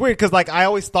dogs. it's weird because like I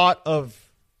always thought of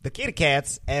the kitty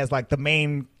cats as like the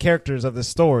main characters of the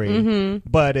story,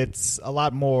 but it's a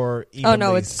lot more evenly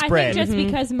it's- I spread. think just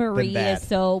because Marie that. is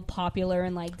so popular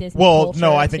in like Disney Well, culture,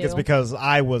 no, I think too. it's because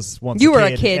I was once You a were a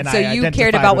kid, kid, and so I you identified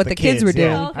cared about with what the kids were doing.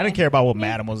 Yeah. Okay. I didn't care about what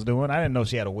Madam was doing. I didn't know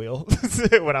she had a wheel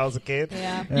when I was a kid.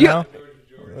 Yeah. You know?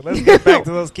 Let's get back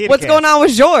to those kitty What's cats. going on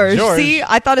with George? George. See,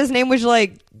 I thought his name was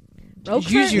like Roker?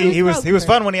 Juju. He was Roker.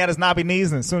 fun when he had his knobby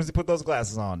knees, and as soon as he put those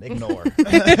glasses on, ignore.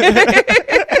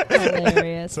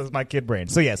 Hilarious. So it's my kid brain.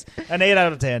 So yes, an 8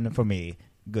 out of 10 for me.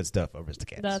 Good stuff,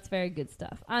 Aristocats. That's very good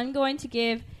stuff. I'm going to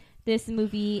give this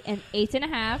movie an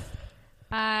 8.5.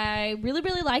 I really,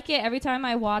 really like it. Every time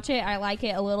I watch it, I like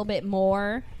it a little bit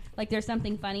more. Like there's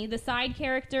something funny. The side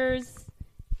characters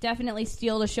definitely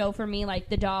steal the show for me, like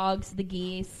the dogs, the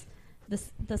geese,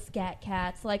 the scat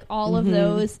cats. Like all of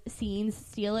those scenes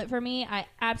steal it for me. I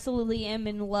absolutely am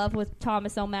in love with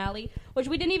Thomas O'Malley, which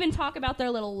we didn't even talk about their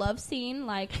little love scene,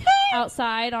 like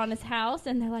outside on his house.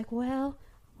 And they're like, well,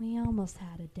 we almost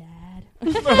had a dad.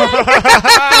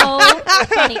 So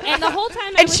funny. And the whole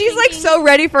time I and was she's like thinking- so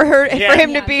ready for her Yeah. for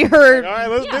him Yeah. to be her All right,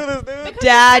 let's Yeah. do this, dude. Because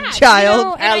dad, cats, child. you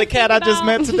know, and Alley I cat I think just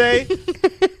about- met today.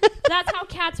 That's how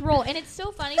cats roll, and it's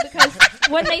so funny because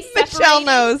when they separated, Michelle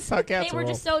knows. How cats they were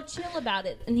roll. just so chill about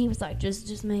it. And he was like,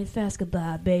 "Just made fast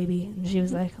goodbye, baby." And she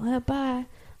was like, "Well, bye.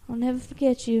 I'll never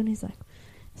forget you." And he's like,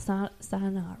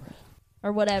 "Sayonara,"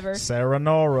 or whatever. Sarah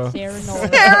Nora. Sarah Nora.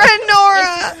 Sarah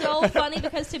Nora. It's so funny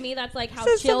because to me that's like how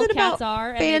Says chill something cats about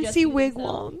are. And they just fancy do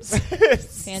themselves.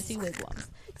 wigwams. Fancy wigwams.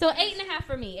 So 8.5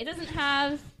 for me. It doesn't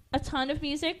have a ton of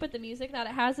music, but the music that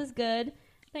it has is good.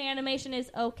 The animation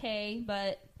is okay,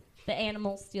 but the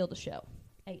animals steal the show.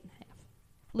 8.5.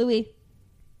 Louis,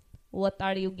 what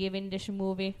are you giving this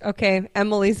movie? Okay,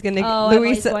 Emily's gonna. Oh, Louis,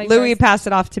 Emily's going Louis, first. pass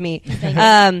it off to me.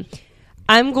 Thank you.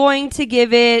 I'm going to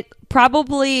give it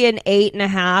probably an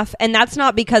 8.5, and that's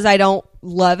not because I don't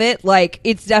love it, like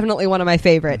it's definitely one of my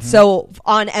favorites. So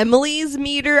on Emily's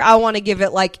meter, I want to give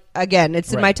it like, again,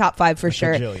 it's in my top 5 for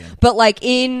sure. But like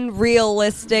in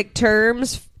realistic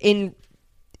terms,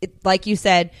 like you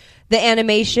said, the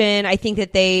animation, I think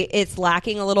that it's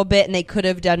lacking a little bit and they could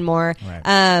have done more.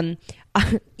 Right.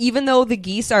 Even though the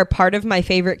geese are part of my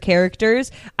favorite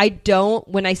characters,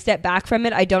 when I step back from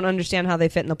it, I don't understand how they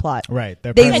fit in the plot. Right.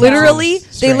 They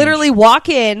literally walk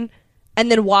in and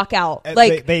then walk out.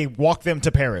 Like they walk them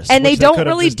to Paris. And they don't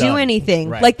really do anything.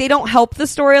 Right. Like they don't help the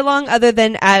story along other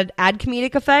than add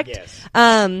comedic effect. Yes.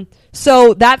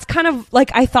 So that's kind of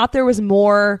like, I thought there was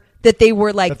more that they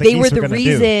were like, they were the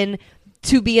reason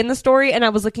to be in the story. And I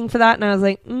was looking for that and I was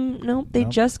like, no, they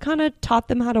just kind of taught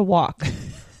them how to walk.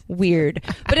 Weird.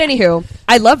 But anywho,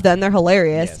 I love them. They're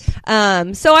hilarious.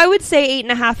 Yes. So I would say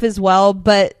 8.5 as well,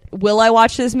 but will I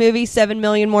watch this movie 7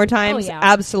 million more times? Oh, yeah.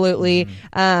 Absolutely.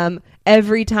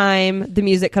 Every time the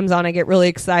music comes on, I get really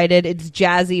excited. It's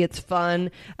jazzy. It's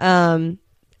fun. And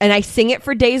I sing it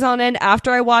for days on end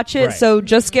after I watch it. Right. So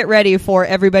just get ready for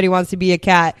Everybody Wants to Be a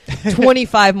Cat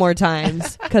 25 more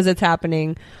times because it's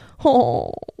happening.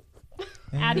 Oh.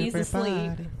 Addie's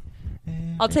asleep.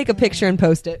 I'll take a picture and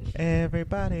post it.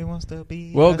 Everybody wants to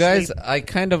be. Well, asleep. guys, I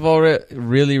kind of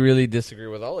already really disagree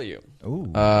with all of you.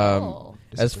 Ooh.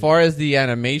 As far as the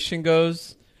animation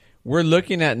goes, we're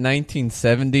looking at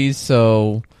 1970s,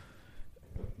 so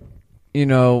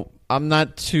I'm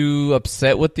not too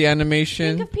upset with the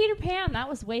animation. Think of Peter Pan. That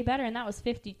was way better, and that was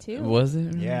 52. Was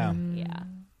it? Yeah. Yeah.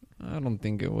 I don't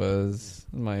think it was,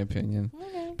 in my opinion.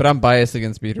 Okay. But I'm biased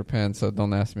against Peter Pan, so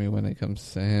don't ask me when it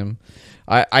comes to him.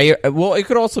 Well, it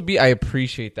could also be I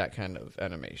appreciate that kind of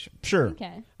animation. Sure.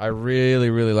 Okay. I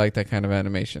really like that kind of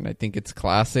animation. I think it's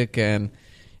classic and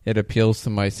it appeals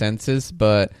to my senses.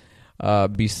 But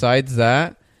besides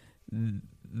that,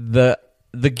 the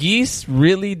geese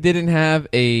really didn't have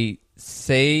a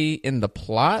say in the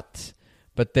plot,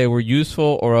 but they were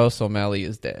useful, or else O'Malley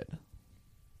is dead.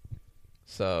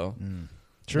 So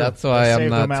that's why I'm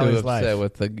not too upset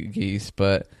with the geese.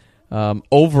 But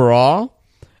overall,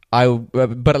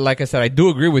 but like I said, I do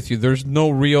agree with you. There's no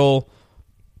real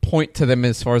point to them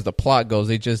as far as the plot goes.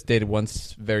 They just did one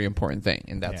very important thing,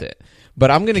 and that's it.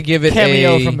 But I'm going to give it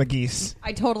cameo from the geese.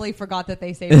 I totally forgot that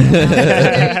they saved it.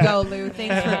 There you go, Lou.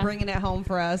 Thanks for bringing it home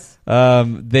for us.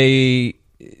 I'm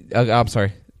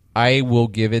sorry. I will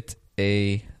give it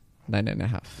a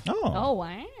 9.5. Oh,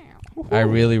 wow. Ooh-hoo. I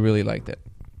really liked it.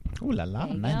 Ooh la la,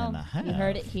 There you 9.5. You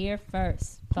heard it here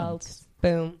first, folks.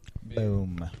 Boom.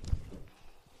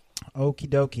 Okie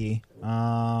dokie.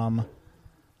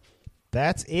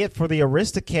 That's it for the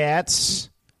Aristocats.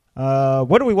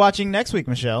 What are we watching next week,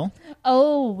 Michelle?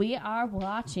 Oh, we are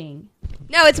watching.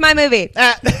 No, it's my movie.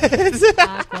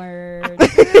 Awkward.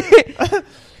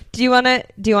 Do you wanna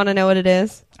know what it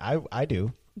is? I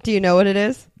do. Do you know what it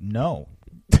is? No.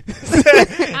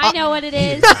 I know what it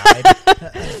is.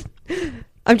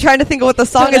 I'm trying to think of what the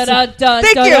song is. Thank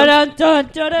you.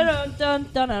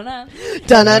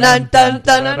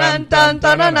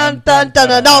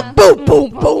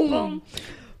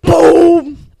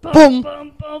 Boom, boom, boom,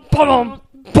 boom, boom,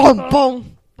 boom,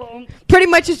 boom, boom. Pretty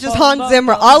much it's just Hans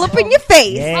Zimmer all up in your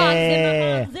face.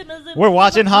 Yeah. We're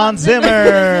watching Hans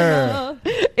Zimmer.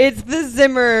 It's the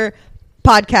Zimmer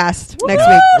podcast next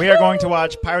week. We are going to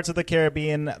watch Pirates of the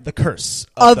Caribbean: The Curse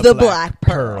of the Black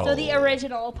Pearl. So the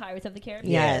original Pirates of the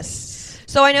Caribbean. Yes.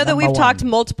 So I know that we've Number talked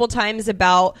one. multiple times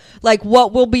about like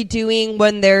what we'll be doing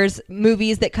when there's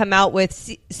movies that come out with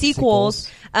sequels.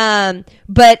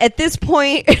 But at this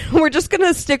point, we're just going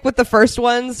to stick with the first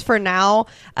ones for now.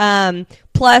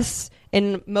 Plus,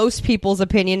 in most people's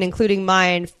opinion, including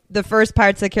mine, the first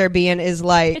Pirates of the Caribbean is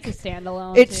like... It's a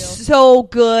standalone, It's too. so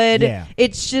good. Yeah.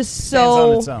 It's just Stands on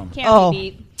so... its own. Can't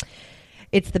be beat.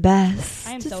 It's the best.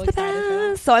 I am It's so the excited for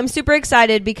it. best. So I'm super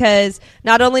excited because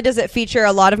not only does it feature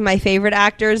a lot of my favorite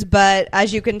actors, but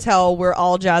as you can tell, we're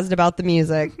all jazzed about the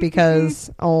music because,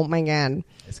 oh my God.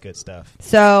 It's good stuff.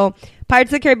 So Pirates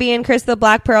of the Caribbean, Curse of the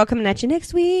Black Pearl coming at you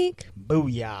next week.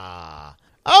 Booyah.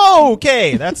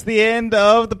 Okay, that's the end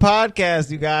of the podcast,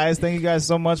 you guys. Thank you guys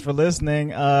so much for listening.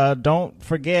 Don't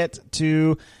forget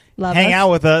to... hang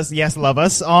out with us. Yes, love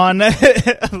us on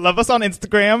love us on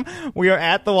Instagram. We are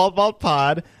at the Walt Vault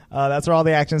Pod. That's where all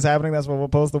the action is happening. That's where we'll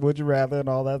post the Would You Rather and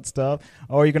all that stuff.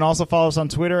 Or you can also follow us on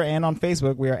Twitter and on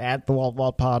Facebook. We are at the Walt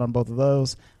Vault Pod on both of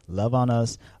those. Love on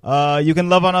us. You can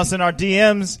love on us in our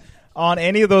DMs on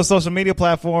any of those social media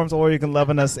platforms, or you can love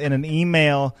on us in an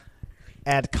email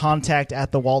at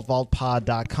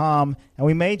contact@thewaltvaultpod.com, and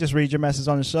we may just read your message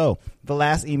on the show. The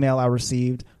last email I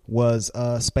received was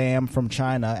spam from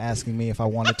China asking me if I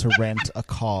wanted to rent a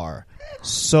car.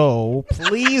 So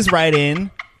please write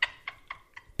in,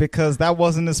 because that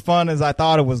wasn't as fun as I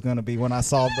thought it was going to be when I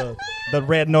saw the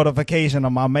red notification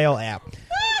on my mail app.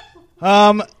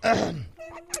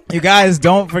 You guys,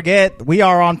 don't forget, we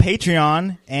are on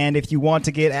Patreon, and if you want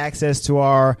to get access to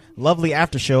our lovely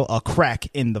after show, A Crack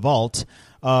in the Vault,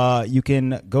 you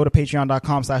can go to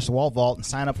patreon.com/thewaltvault and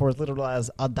sign up for as little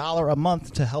as $1 a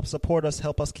month to help support us,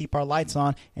 help us keep our lights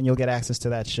on, and you'll get access to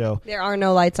that show. There are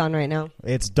no lights on right now.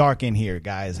 It's dark in here,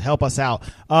 guys. Help us out.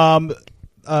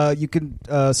 You can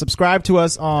subscribe to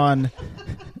us on...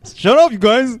 Shut up, you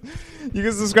guys. You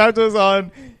can subscribe to us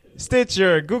on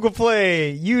Stitcher, Google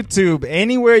Play, YouTube,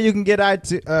 anywhere you can get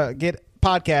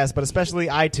podcasts, but especially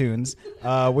iTunes,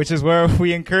 which is where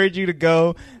we encourage you to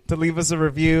go to leave us a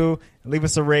review, leave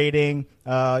us a rating.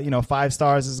 5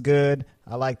 stars is good.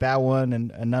 I like that one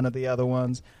and none of the other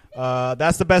ones.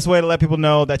 That's the best way to let people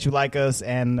know that you like us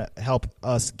and help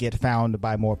us get found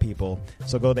by more people.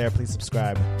 So go there, please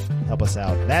subscribe, help us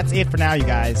out. That's it for now, you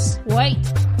guys. Wait,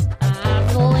 I'm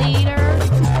the leader.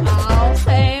 I'll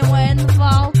say when the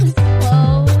vault